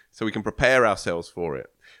 So we can prepare ourselves for it.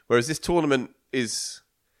 Whereas this tournament it's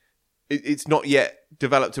not yet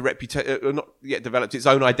developed a reputation, not yet developed its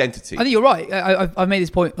own identity. I think you're right. I made this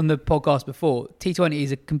point on the podcast before.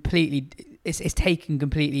 T20 is it's taken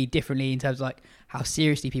completely differently in terms of like how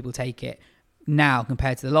seriously people take it now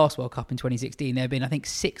compared to the last World Cup in 2016. There have been, I think,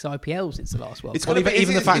 6 IPLs since the last World Cup.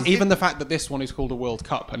 Even the fact that this one is called a World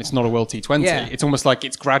Cup and it's not a World T20, it's almost like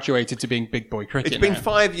it's graduated to being big boy cricket. It's been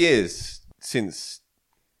 5 years since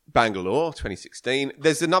Bangalore, 2016.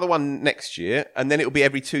 There's another one next year, and then it'll be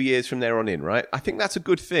every 2 years from there on in, right? I think that's a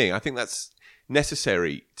good thing. I think that's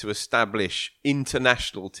necessary to establish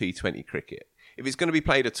international T20 cricket. If it's going to be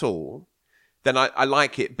played at all, then I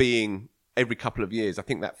like it being every couple of years. I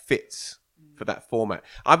think that fits for that format.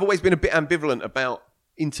 I've always been a bit ambivalent about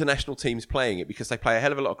international teams playing it because they play a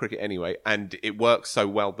hell of a lot of cricket anyway, and it works so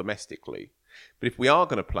well domestically. But if we are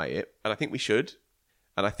going to play it, and I think we should,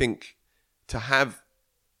 and I think to have...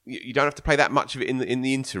 You don't have to play that much of it in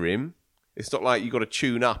the interim. It's not like you've got to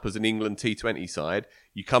tune up as an England T20 side.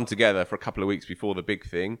 You come together for a couple of weeks before the big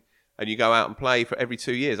thing and you go out and play for every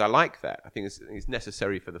 2 years. I like that. I think it's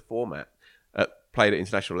necessary for the format, played at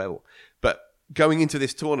international level. But going into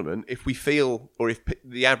this tournament, if we feel, or if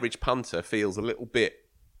the average punter feels a little bit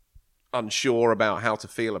unsure about how to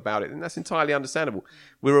feel about it, then that's entirely understandable.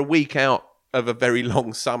 We're a week out of a very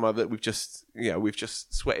long summer that we've just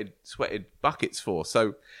sweated buckets for.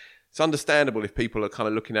 So it's understandable if people are kind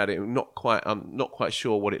of looking at it and not quite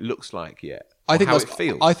sure what it looks like yet. I think how it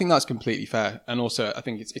feels. I think that's completely fair, and also I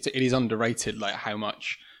think it is underrated, like how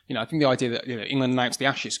much I think the idea that England announced the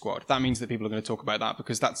Ashes squad, that means that people are going to talk about that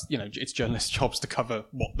because that's, it's journalists' jobs to cover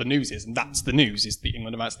what the news is, and that's the news, is that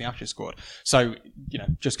England announced the Ashes squad. So,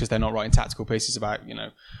 just because they're not writing tactical pieces about,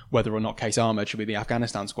 whether or not Case Ahmed should be the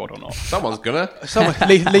Afghanistan squad or not. Someone's gonna. Someone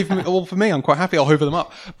leave them all for me. I'm quite happy. I'll hoover them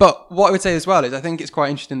up. But what I would say as well is I think it's quite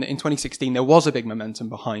interesting that in 2016 there was a big momentum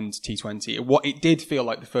behind T20. It did feel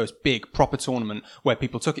like the first big proper tournament where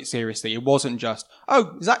people took it seriously. It wasn't just,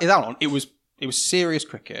 is that on? It was serious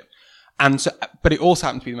cricket. And so, but it also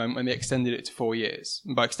happened to be the moment when they extended it to 4 years.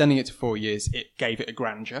 And by extending it to 4 years, it gave it a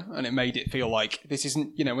grandeur and it made it feel like this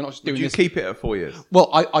isn't, we're not just doing this. Would you keep it at 4 years?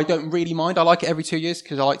 Well, I don't really mind. I like it every 2 years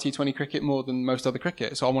because I like T20 cricket more than most other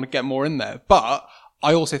cricket. So I want to get more in there. But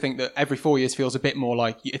I also think that every 4 years feels a bit more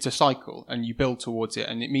like it's a cycle and you build towards it.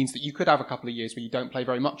 And it means that you could have a couple of years where you don't play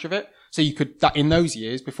very much of it. So you could, in those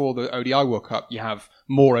years before the ODI World Cup, you have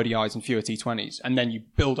more ODIs and fewer T20s, and then you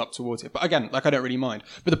build up towards it. But again, I don't really mind.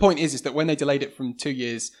 But the point is that when they delayed it from 2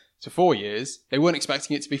 years to 4 years, they weren't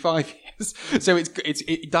expecting it to be 5 years. So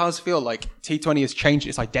it does feel like T20 has changed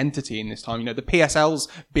its identity in this time. The PSL's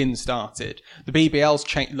been started. The BBL's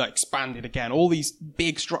expanded again. All these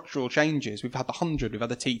big structural changes. We've had the 100, we've had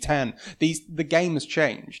the T10. The game has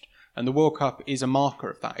changed. And the World Cup is a marker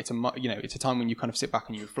of that. It's a time when you kind of sit back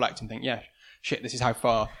and you reflect and think, yeah, shit, this is how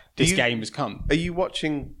far this game has come. Are you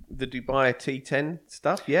watching the Dubai T10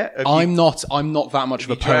 stuff yet? I'm not that much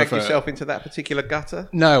of a pervert. Have you dragged yourself into that particular gutter?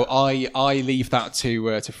 No, I leave that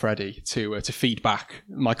to Freddie to feed back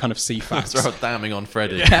my kind of CFAX. Throw damning on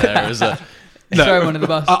Freddie there as a... Throw him under the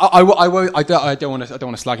bus. I won't. I don't want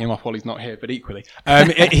to slag him off while he's not here. But equally,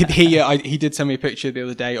 he did send me a picture the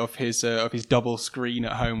other day of his double screen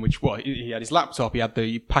at home. Which he had his laptop, he had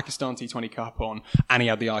the Pakistan T20 Cup on, and he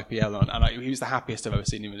had the IPL on, and he was the happiest I've ever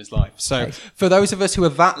seen him in his life. So for those of us who are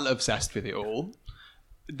that obsessed with it all,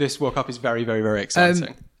 this World Cup is very, very, very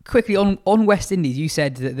exciting. Quickly on West Indies, you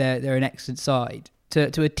said that they're an excellent side. To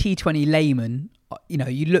a T20 layman,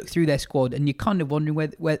 you look through their squad and you're kind of wondering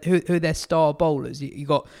who are their star bowlers. You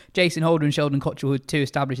got Jason Holder and Sheldon Cottrell, who are two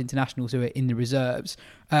established internationals who are in the reserves.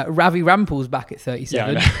 Ravi Rampal's back at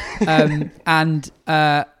 37. And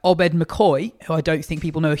Obed McCoy, who I don't think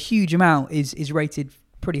people know a huge amount, is rated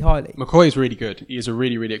pretty highly. McCoy is really good. He is a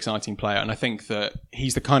really, really exciting player, and I think that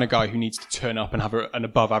he's the kind of guy who needs to turn up and have an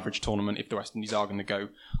above-average tournament if the West Indies are going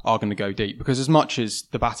to go deep. Because as much as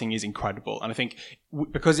the batting is incredible, and I think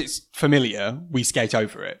because it's familiar, we skate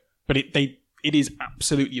over it. But it is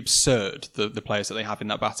absolutely absurd, the players that they have in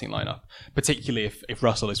that batting lineup, particularly if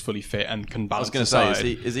Russell is fully fit and can balance. I was going to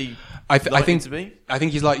say, is he I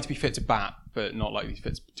think he's likely to be fit to bat, but not likely to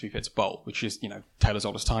be fit to bowl, which is, Taylor's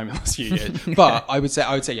oldest time in the last few years. But I would say,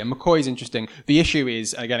 yeah, McCoy is interesting. The issue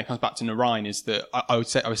is, and again, it comes back to Narine, is that I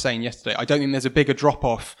was saying yesterday, I don't think there's a bigger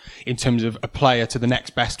drop-off in terms of a player to the next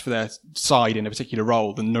best for their side in a particular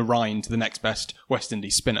role than Narine to the next best West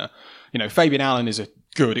Indies spinner. Fabian Allen is a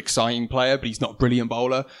good, exciting player, but he's not a brilliant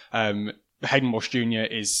bowler. Hayden Walsh Jr.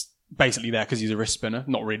 is basically there because he's a wrist spinner,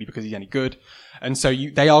 not really because he's any good. And so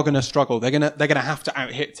they are going to struggle. They're going to have to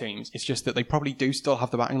out-hit teams. It's just that they probably do still have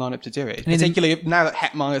the batting lineup to do it. Particularly now that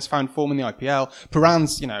Hetmyer has found form in the IPL.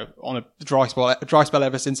 Paran's, on a dry spell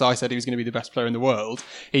ever since I said he was going to be the best player in the world.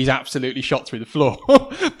 He's absolutely shot through the floor.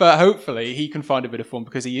 But hopefully he can find a bit of form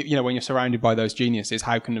because when you're surrounded by those geniuses,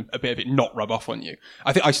 how can a bit of it not rub off on you?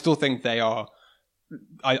 I still think they are.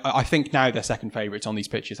 I think now they're second favourites on these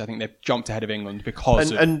pitches. I think they've jumped ahead of England because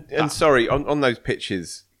and sorry, on those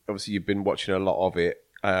pitches, obviously you've been watching a lot of it.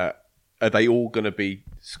 Are they all going to be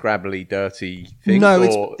scrabbly, dirty things?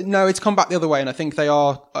 No, it's come back the other way, and I think they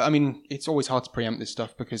are. I mean, it's always hard to preempt this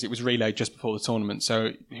stuff because it was relayed just before the tournament,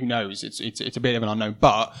 so who knows? It's a bit of an unknown.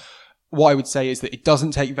 But what I would say is that it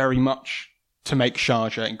doesn't take very much to make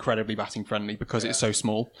Sharjah incredibly batting friendly because it's so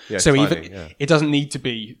small. Yeah, so tiny, it doesn't need to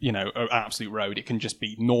be, an absolute road. It can just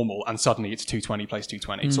be normal and suddenly it's 220 plays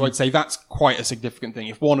 220. So I'd say that's quite a significant thing.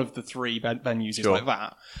 If one of the three venues is like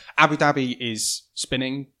that, Abu Dhabi is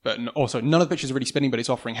spinning, but also none of the pitches are really spinning, but it's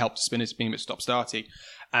offering help to spinners being a bit stop-starty.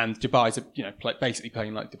 And Dubai's, basically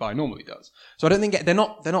playing like Dubai normally does. So I don't think they're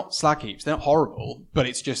not slag heaps. They're not horrible, but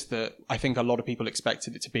it's just that I think a lot of people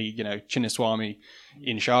expected it to be, Chinnaswamy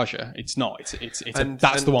in Sharjah. It's not.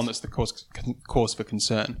 That's the one that's the cause for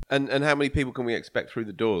concern. And how many people can we expect through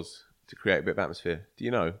the doors to create a bit of atmosphere? Do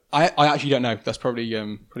you know? I actually don't know. That's probably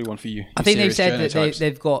one for you. I think they've said that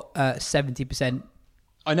they've got 70%.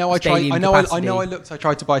 I know. I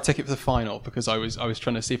tried to buy a ticket for the final because I was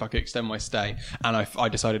trying to see if I could extend my stay, and I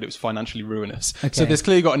decided it was financially ruinous. Okay. So there's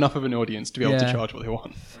clearly got enough of an audience to be able to charge what they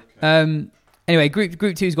want. Anyway, Group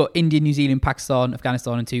 2's got India, New Zealand, Pakistan,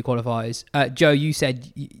 Afghanistan, and 2 qualifiers. Joe, you said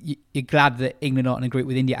you're glad that England aren't in a group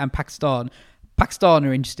with India and Pakistan. Pakistan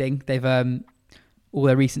are interesting. They've all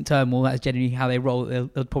their recent turmoil, that's generally how they roll. They'll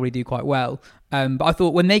probably do quite well. But I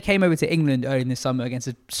thought when they came over to England early in the summer against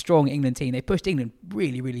a strong England team, they pushed England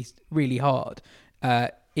really, really, really hard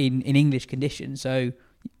in English conditions. So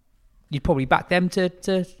you'd probably back them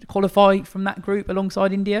to qualify from that group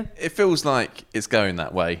alongside India. It feels like it's going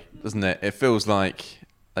that way, doesn't it? It feels like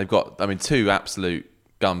they've got, 2 absolute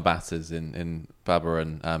gun batters in Babar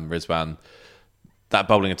and Rizwan. That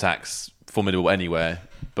bowling attack's formidable anywhere,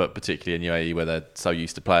 but particularly in UAE where they're so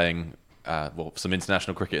used to playing some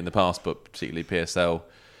international cricket in the past, but particularly PSL.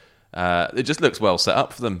 It just looks well set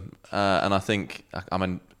up for them. And I think,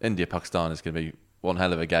 India-Pakistan is going to be one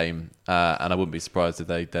hell of a game. And I wouldn't be surprised if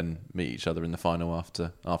they then meet each other in the final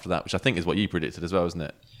after that, which I think is what you predicted as well, isn't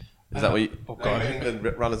it? Is that what you... Oh God,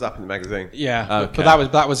 England runners up in the magazine. Yeah, okay.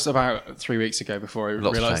 But that was about 3 weeks ago before I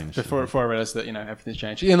realised that everything's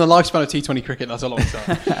changed. In the lifespan of T20 cricket, that's a long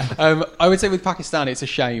time. I would say with Pakistan, it's a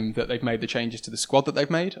shame that they've made the changes to the squad that they've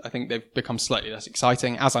made. I think they've become slightly less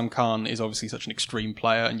exciting. Azam Khan is obviously such an extreme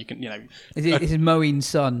player, and you can Is it Moeen's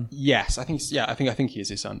son? Yes, I think he is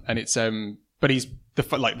his son, and it's but he's the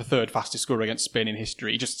third fastest scorer against spin in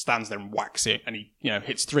history. He just stands there and whacks it, and he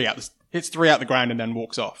hits three out the ground and then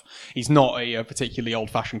walks off. He's not a particularly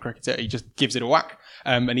old-fashioned cricketer. He just gives it a whack,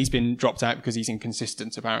 and he's been dropped out because he's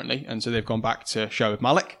inconsistent apparently, and so they've gone back to Shoaib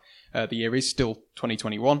Malik. The year is still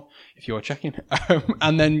 2021, if you're checking.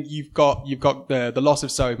 And then you've got the loss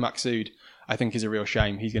of Sohaib Maksud. I think is a real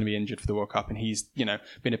shame. He's going to be injured for the World Cup, and he's been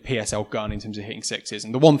a PSL gun in terms of hitting sixes.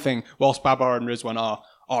 And the one thing, whilst Babar and Rizwan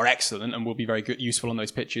are excellent and will be very good, useful on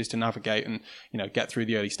those pitches to navigate and get through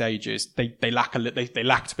the early stages, they lacked a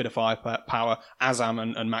bit of firepower. Azam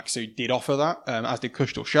and Maksud did offer that, as did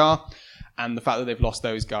Kushal Shah. And the fact that they've lost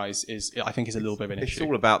those guys I think is a little bit of an issue. It's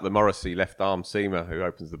all about the Morrissey left arm seamer who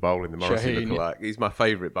opens the bowl in the Morrissey lookalike. He's my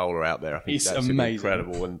favourite bowler out there. I think he's amazing,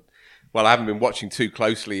 incredible. And well, I haven't been watching too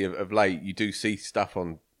closely of late. You do see stuff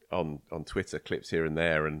on Twitter, clips here and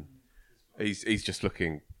there, and he's just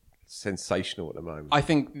looking sensational at the moment. I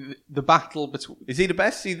think the battle between... Is he the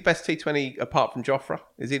best? Is he the best T20 apart from Jofra?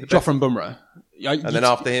 Is he the best? Jofra and Bumrah. And then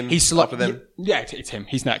after him? After them? Yeah, it's him.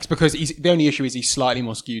 He's next. Because the only issue is he's slightly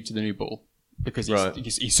more skewed to the new ball. Because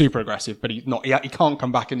he's super aggressive, but he's not. He can't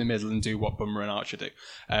come back in the middle and do what Bumrah and Archer do.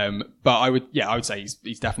 But I would say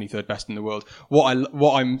he's definitely third best in the world.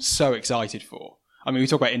 What I'm so excited for. I mean, we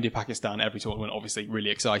talk about India, Pakistan, every tournament, obviously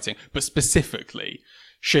really exciting. But specifically,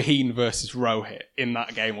 Shaheen versus Rohit in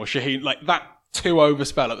that game, or Shaheen that 2-over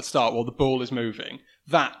spell at the start while the ball is moving.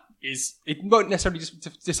 It won't necessarily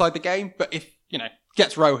decide the game, but if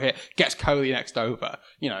gets Rohit, gets Kohli next over,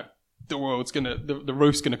 the world's the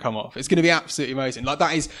roof's gonna come off. It's gonna be absolutely amazing.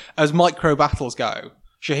 That is, as micro battles go,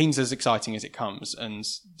 Shaheen's as exciting as it comes, and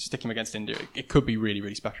stick him against India, it could be really,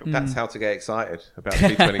 really special. That's how to get excited about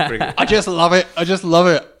T20 cricket. I just love it.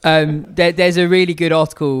 There's a really good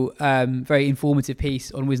article, very informative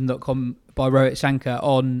piece on Wisdom.com by Rohit Shankar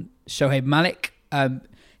on Shoaib Malik.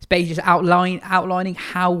 It's basically just outlining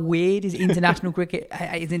how weird his international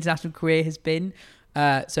career has been.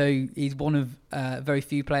 So he's one of very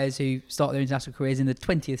few players who start their international careers in the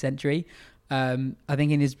 20th century. I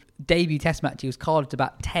think in his debut Test match he was carded to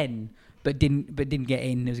about 10, but didn't get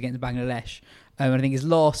in. It was against Bangladesh. I think his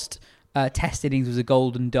last Test innings was a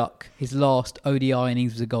golden duck. His last ODI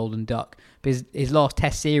innings was a golden duck. But his last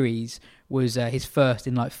Test series was his first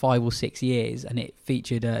in 5 or 6 years, and it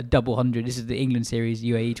featured a double 100. This is the England series,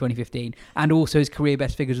 UAE 2015, and also his career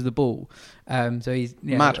best figures of the ball. So he's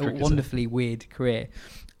a wonderfully weird career.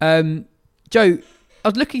 Joe, I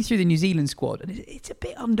was looking through the New Zealand squad, and it's a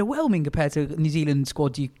bit underwhelming compared to the New Zealand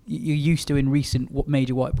squad you're used to in recent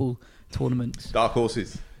major white ball tournaments. Dark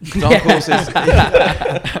horses.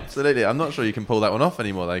 Absolutely. I'm not sure you can pull that one off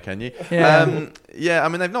anymore, though, can you? Yeah. I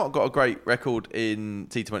mean, they've not got a great record in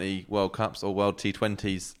T20 World Cups or World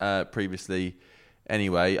T20s previously.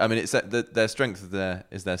 Anyway, I mean, it's their strength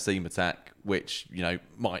is their seam attack, which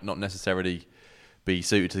might not necessarily be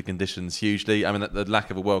suited to the conditions hugely. I mean, the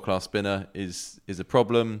lack of a world-class spinner is a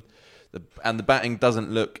problem, and the batting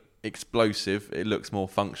doesn't look explosive. It looks more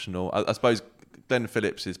functional. I suppose Glenn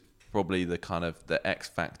Phillips is probably the kind of the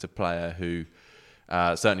X-factor player who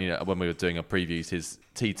certainly when we were doing our previews, his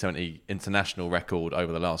T20 international record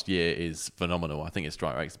over the last year is phenomenal. I think his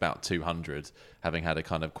strike rate's about 200, having had a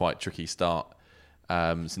kind of quite tricky start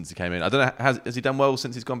since he came in. I don't know, has he done well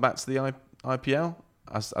since he's gone back to the IPL?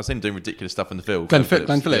 I've seen him doing ridiculous stuff in the field. Glenn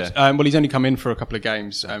Phillips. Yeah. Well, he's only come in for a couple of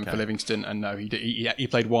games for Livingston, and no, he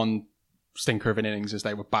played one stinker of an innings as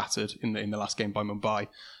they were battered in the last game by Mumbai.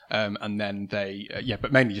 And then they,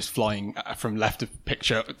 but mainly just flying from left of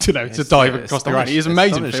picture to dive across the ground. He is an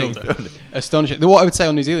amazing fielder. Astonishing. What I would say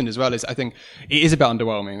on New Zealand as well is I think it is a bit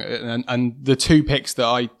underwhelming. And the two picks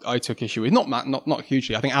that I took issue with, not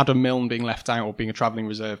hugely. I think Adam Milne being left out or being a travelling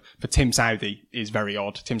reserve for Tim Southee is very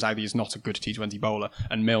odd. Tim Southee is not a good T20 bowler,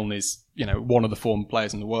 and Milne is, one of the form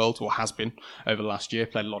players in the world, or has been over the last year,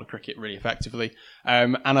 played a lot of cricket really effectively.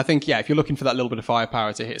 And I think, if you're looking for that little bit of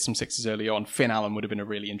firepower to hit some sixes early on, Finn Allen would have been a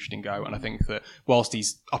really interesting go. And I think that whilst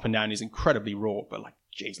he's up and down, he's incredibly raw, but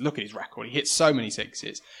geez, look at his record. He hits so many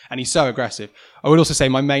sixes and he's so aggressive. I would also say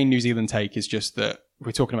my main New Zealand take is just that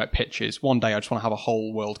we're talking about pitches. One day I just want to have a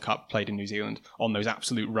whole World Cup played in New Zealand on those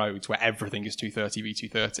absolute roads where everything is 230 v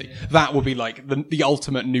 230. Yeah. That would be like the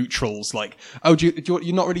ultimate neutrals. Like, oh,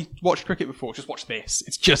 you not really watched cricket before? Just watch this.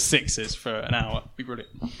 It's just sixes for an hour. It'd be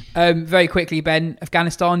brilliant. Very quickly, Ben,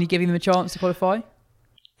 Afghanistan, you giving them a chance to qualify?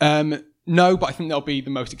 No, but I think they'll be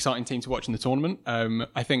the most exciting team to watch in the tournament.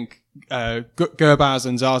 I think Gurbaz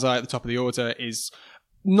and Zaza at the top of the order is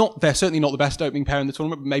they're certainly not the best opening pair in the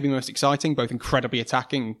tournament, but maybe the most exciting, both incredibly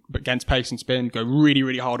attacking, but against pace and spin, go really,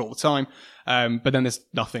 really hard all the time. But then there's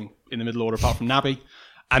nothing in the middle order apart from Nabi.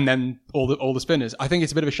 And then all the spinners. I think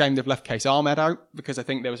it's a bit of a shame they've left Case Ahmed out, because I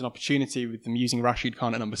think there was an opportunity with them using Rashid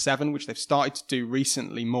Khan at number 7, which they've started to do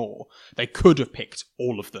recently more. They could have picked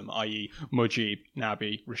all of them, i.e. Mujib,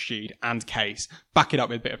 Nabi, Rashid and Case. Back it up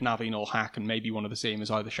with a bit of Naveen ul Haq and maybe one of the seamers,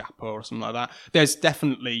 either Shahpur or something like that. There's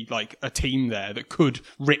definitely a team there that could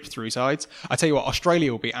rip through sides. I tell you what, Australia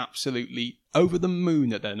will be absolutely over the moon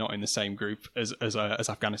that they're not in the same group as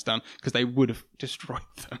Afghanistan, because they would have destroyed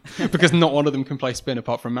them because not one of them can play spin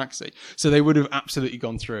apart from Maxi. So they would have absolutely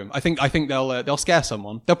gone through them. I think they'll scare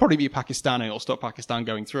someone. They'll probably be Pakistan and it'll stop Pakistan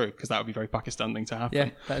going through, because that would be a very Pakistan thing to happen. Yeah,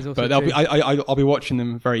 that is also true. I'll be watching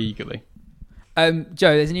them very eagerly.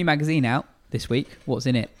 Joe, there's a new magazine out this week. What's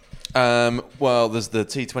in it? Well, there's the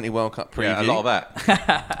T20 World Cup preview. Yeah, a lot of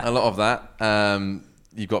that. A lot of that.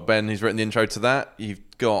 You've got Ben, who's written the intro to that. You've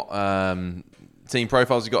got team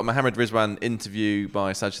profiles. You've got a Mohammad Rizwan interview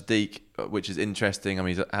by Sajid Sadiq, which is interesting. I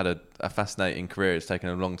mean, he's had a fascinating career. It's taken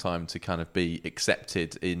a long time to kind of be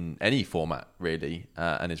accepted in any format, really.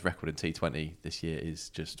 And his record in T20 this year is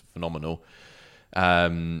just phenomenal.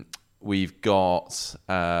 We've got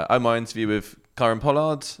my interview with Kieron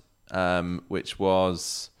Pollard, which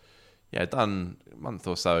was done a month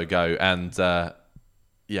or so ago. And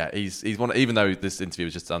he's one. Even though this interview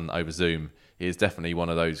was just done over Zoom, he is definitely one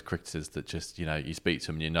of those cricketers that just you speak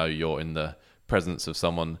to him and you're in the presence of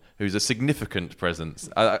someone who's a significant presence.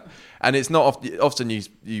 And it's not often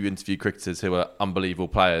you interview cricketers who are unbelievable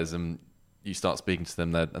players and you start speaking to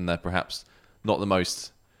them and they're perhaps not the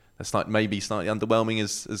most. They're maybe slightly underwhelming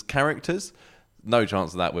as characters. No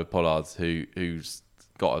chance of that with Pollard, who's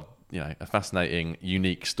got a fascinating,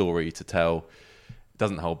 unique story to tell.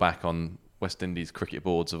 Doesn't hold back on West Indies cricket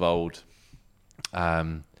boards of old.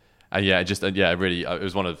 Really, it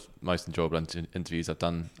was one of the most enjoyable interviews I've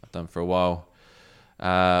done for a while.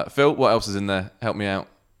 Phil, what else is in there? Help me out.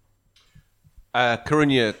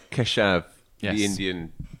 Karunya Keshav, the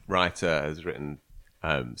Indian writer, has written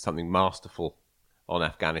something masterful on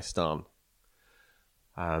Afghanistan.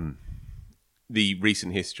 The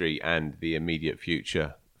recent history and the immediate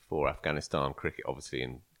future for Afghanistan cricket, obviously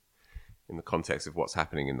in the context of what's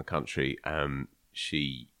happening in the country.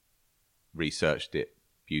 She researched it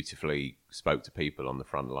beautifully, spoke to people on the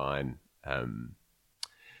front line,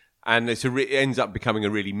 and it ends up becoming a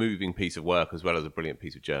really moving piece of work as well as a brilliant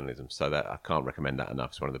piece of journalism. So that I can't recommend that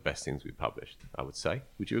enough. It's one of the best things we've published, I would say.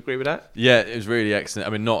 Would you agree with that? Yeah, it was really excellent.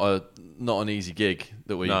 I mean, not an easy gig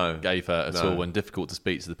that we gave her at all, and difficult to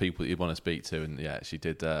speak to the people that you'd want to speak to. And she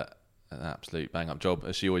did an absolute bang up job,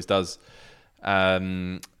 as she always does.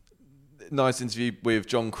 Nice interview with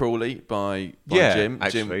John Crawley by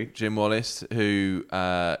Jim Wallace, who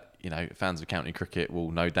fans of county cricket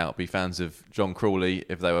will no doubt be fans of John Crawley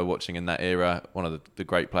if they were watching in that era. One of the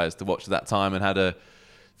great players to watch at that time, and had a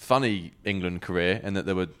funny England career in that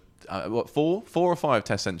there were four or five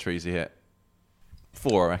Test centuries he hit.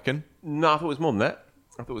 4, I reckon. No, I thought it was more than that.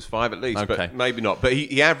 I thought it was 5 at least, okay. But maybe not. But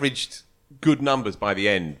he averaged good numbers by the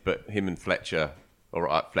end. But him and Fletcher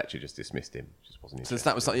just dismissed him. Just wasn't so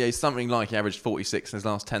that was something like he averaged 46 in his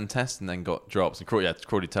last 10 tests and then got drops. And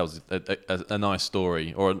Crawley tells a nice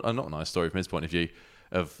story, or a not nice story from his point of view,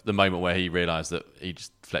 of the moment where he realised that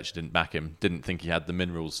Fletcher didn't back him, didn't think he had the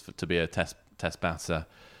minerals to be a test batter.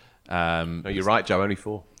 No, you're right, Joe. Only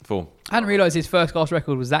 4. I hadn't realised his first class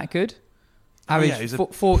record was that good. He's a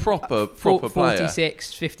proper player.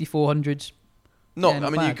 46, 5400s.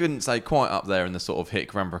 You couldn't say quite up there in the sort of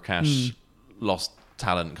Hick Ramprakash lost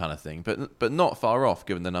talent kind of thing, but not far off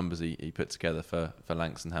given the numbers he put together for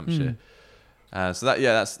Lancs and Hampshire. So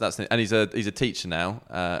that's and he's a teacher now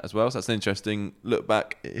as well. So that's an interesting look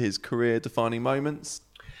back at his career-defining moments.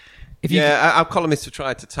 Our columnists have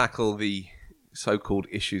tried to tackle the so-called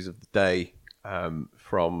issues of the day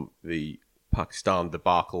from the Pakistan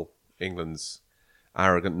debacle, England's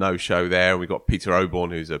arrogant no-show there. We've got Peter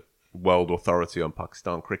Oborne, who's a world authority on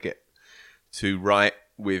Pakistan cricket, to write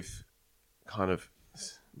with kind of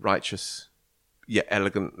righteous yet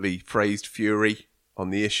elegantly phrased fury on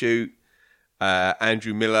the issue.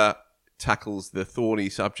 Andrew Miller tackles the thorny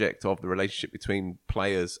subject of the relationship between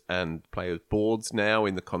players and players' boards now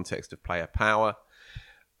in the context of player power.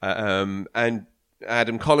 And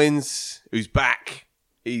Adam Collins, who's back,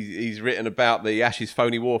 he's written about the Ashes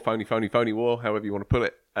phony war, phony war, however you want to put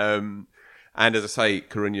it. And as I say,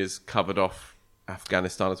 Karunya's covered off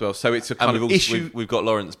Afghanistan as well. So it's a kind of issue. We've got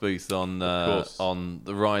Lawrence Booth on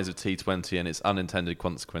the rise of T20 and its unintended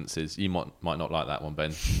consequences. You might not like that one,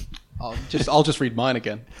 Ben. I'll just read mine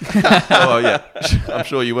again. Oh yeah, I'm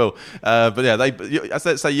sure you will. But yeah,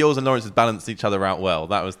 let's say yours and Lawrence's balanced each other out well.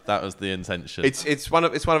 That was the intention. It's one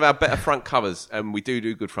of our better front covers, and we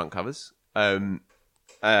do good front covers. And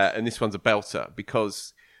this one's a belter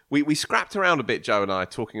because we scrapped around a bit, Joe and I,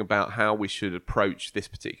 talking about how we should approach this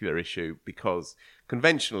particular issue, because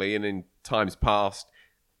conventionally and in times past,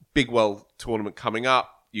 big world tournament coming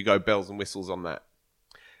up, you go bells and whistles on that.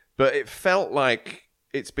 But it felt like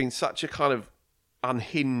it's been such a kind of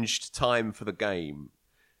unhinged time for the game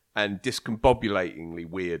and discombobulatingly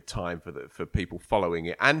weird time for people following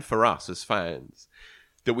it and for us as fans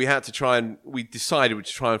that we decided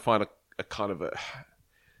to try and find a kind of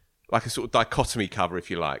like a sort of dichotomy cover,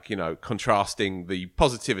 if you like, contrasting the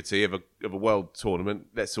positivity of a world tournament.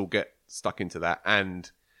 Let's all get stuck into that,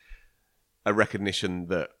 and a recognition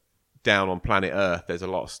that down on planet Earth, there's a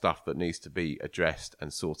lot of stuff that needs to be addressed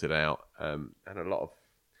and sorted out, and a lot of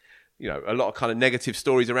kind of negative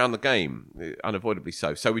stories around the game, unavoidably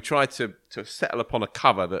so. So we tried to settle upon a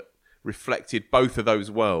cover that reflected both of those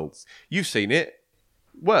worlds. You've seen it.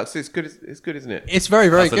 Works. It's good, isn't it? It's very,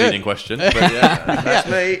 very good. That's a leading question. But yeah, that's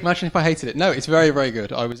me. Imagine if I hated it. No, it's very, very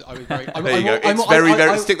good. I was very. There you go. It's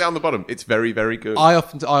very. Stick that on the bottom. It's very, very good. I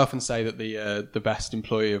often say that the best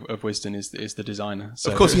employee of Wisden is the designer.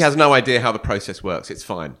 So of course, he has no idea how the process works. It's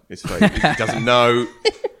fine. He doesn't know.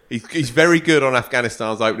 He's very good on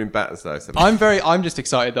Afghanistan's opening batters, though. So. I'm just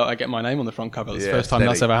excited that I get my name on the front cover. It's the first time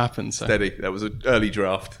that's ever happened. So. Steady. That was an early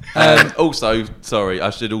draft. Also, sorry, I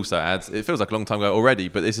should also add, it feels like a long time ago already,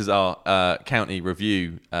 but this is our county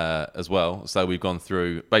review as well. So we've gone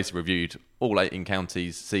through, basically reviewed all 18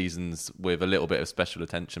 counties' seasons with a little bit of special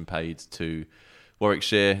attention paid to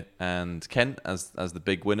Warwickshire and Kent as the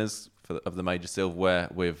big winners of the major silverware,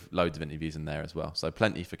 with loads of interviews in there as well. So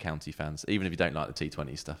plenty for county fans, even if you don't like the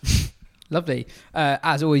T20 stuff. Lovely.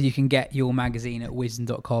 As always, you can get your magazine at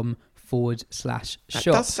wisden.com/shop.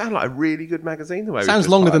 That does sound like a really good magazine. The way sounds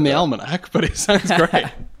longer than the almanac, but it sounds great.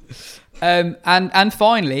 And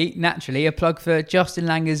finally, naturally, a plug for Justin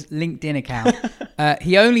Langer's LinkedIn account.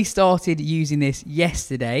 He only started using this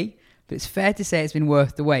yesterday, but it's fair to say it's been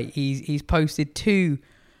worth the wait. He's posted 2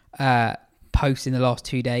 posts in the last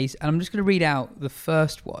 2 days, and I'm just going to read out the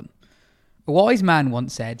first one. A wise man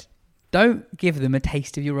once said, "Don't give them a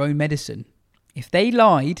taste of your own medicine. If they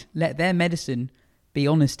lied, let their medicine be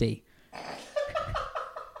honesty.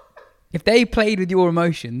 If they played with your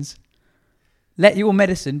emotions, let your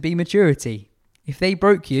medicine be maturity. If they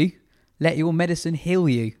broke you, let your medicine heal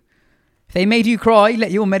you. If they made you cry,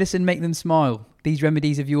 let your medicine make them smile. These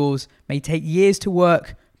remedies of yours may take years to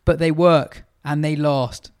work, but they work and they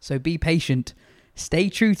last. So be patient. Stay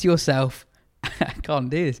true to yourself." I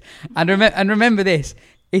can't do this. And remember this.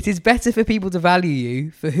 It is better for people to value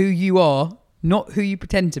you for who you are, not who you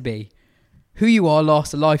pretend to be. Who you are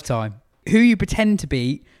lasts a lifetime. Who you pretend to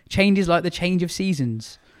be changes like the change of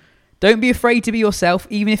seasons. Don't be afraid to be yourself,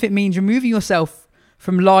 even if it means removing yourself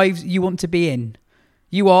from lives you want to be in.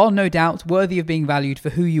 You are, no doubt, worthy of being valued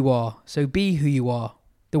for who you are. So be who you are.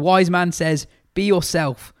 The wise man says, be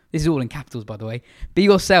yourself. This is all in capitals, by the way. Be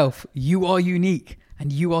yourself. You are unique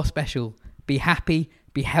and you are special. Be happy,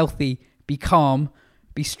 be healthy, be calm,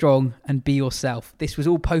 be strong, and be yourself. This was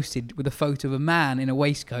all posted with a photo of a man in a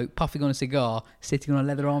waistcoat, puffing on a cigar, sitting on a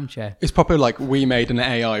leather armchair. It's probably like we made an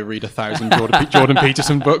AI read 1,000 Jordan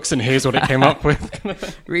Peterson books, and here's what it came up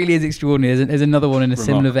with. Really is extraordinary. There's another one in a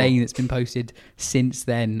similar vein that's been posted since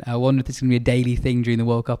then. I wonder if this is going to be a daily thing during the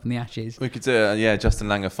World Cup and the Ashes. We could do Justin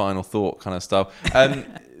Langer final thought kind of stuff.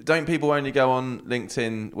 Don't people only go on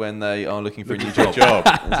LinkedIn when they are looking for a new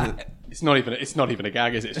job? It's not even a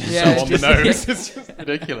gag, is it? It's just Yeah, so on the nose. It's just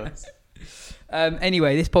ridiculous.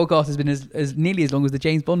 Anyway, this podcast has been as nearly as long as the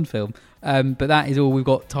James Bond film. But that is all we've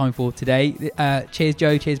got time for today. Cheers,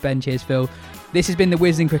 Joe. Cheers, Ben. Cheers, Phil. This has been the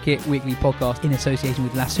Wisden Cricket Weekly Podcast in association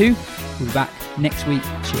with Lass Who. We'll be back next week.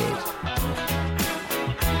 Cheers.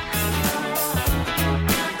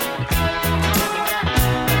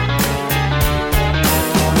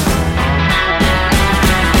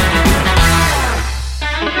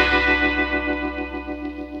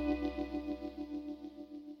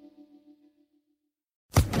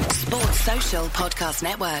 Sports Social Podcast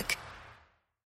Network.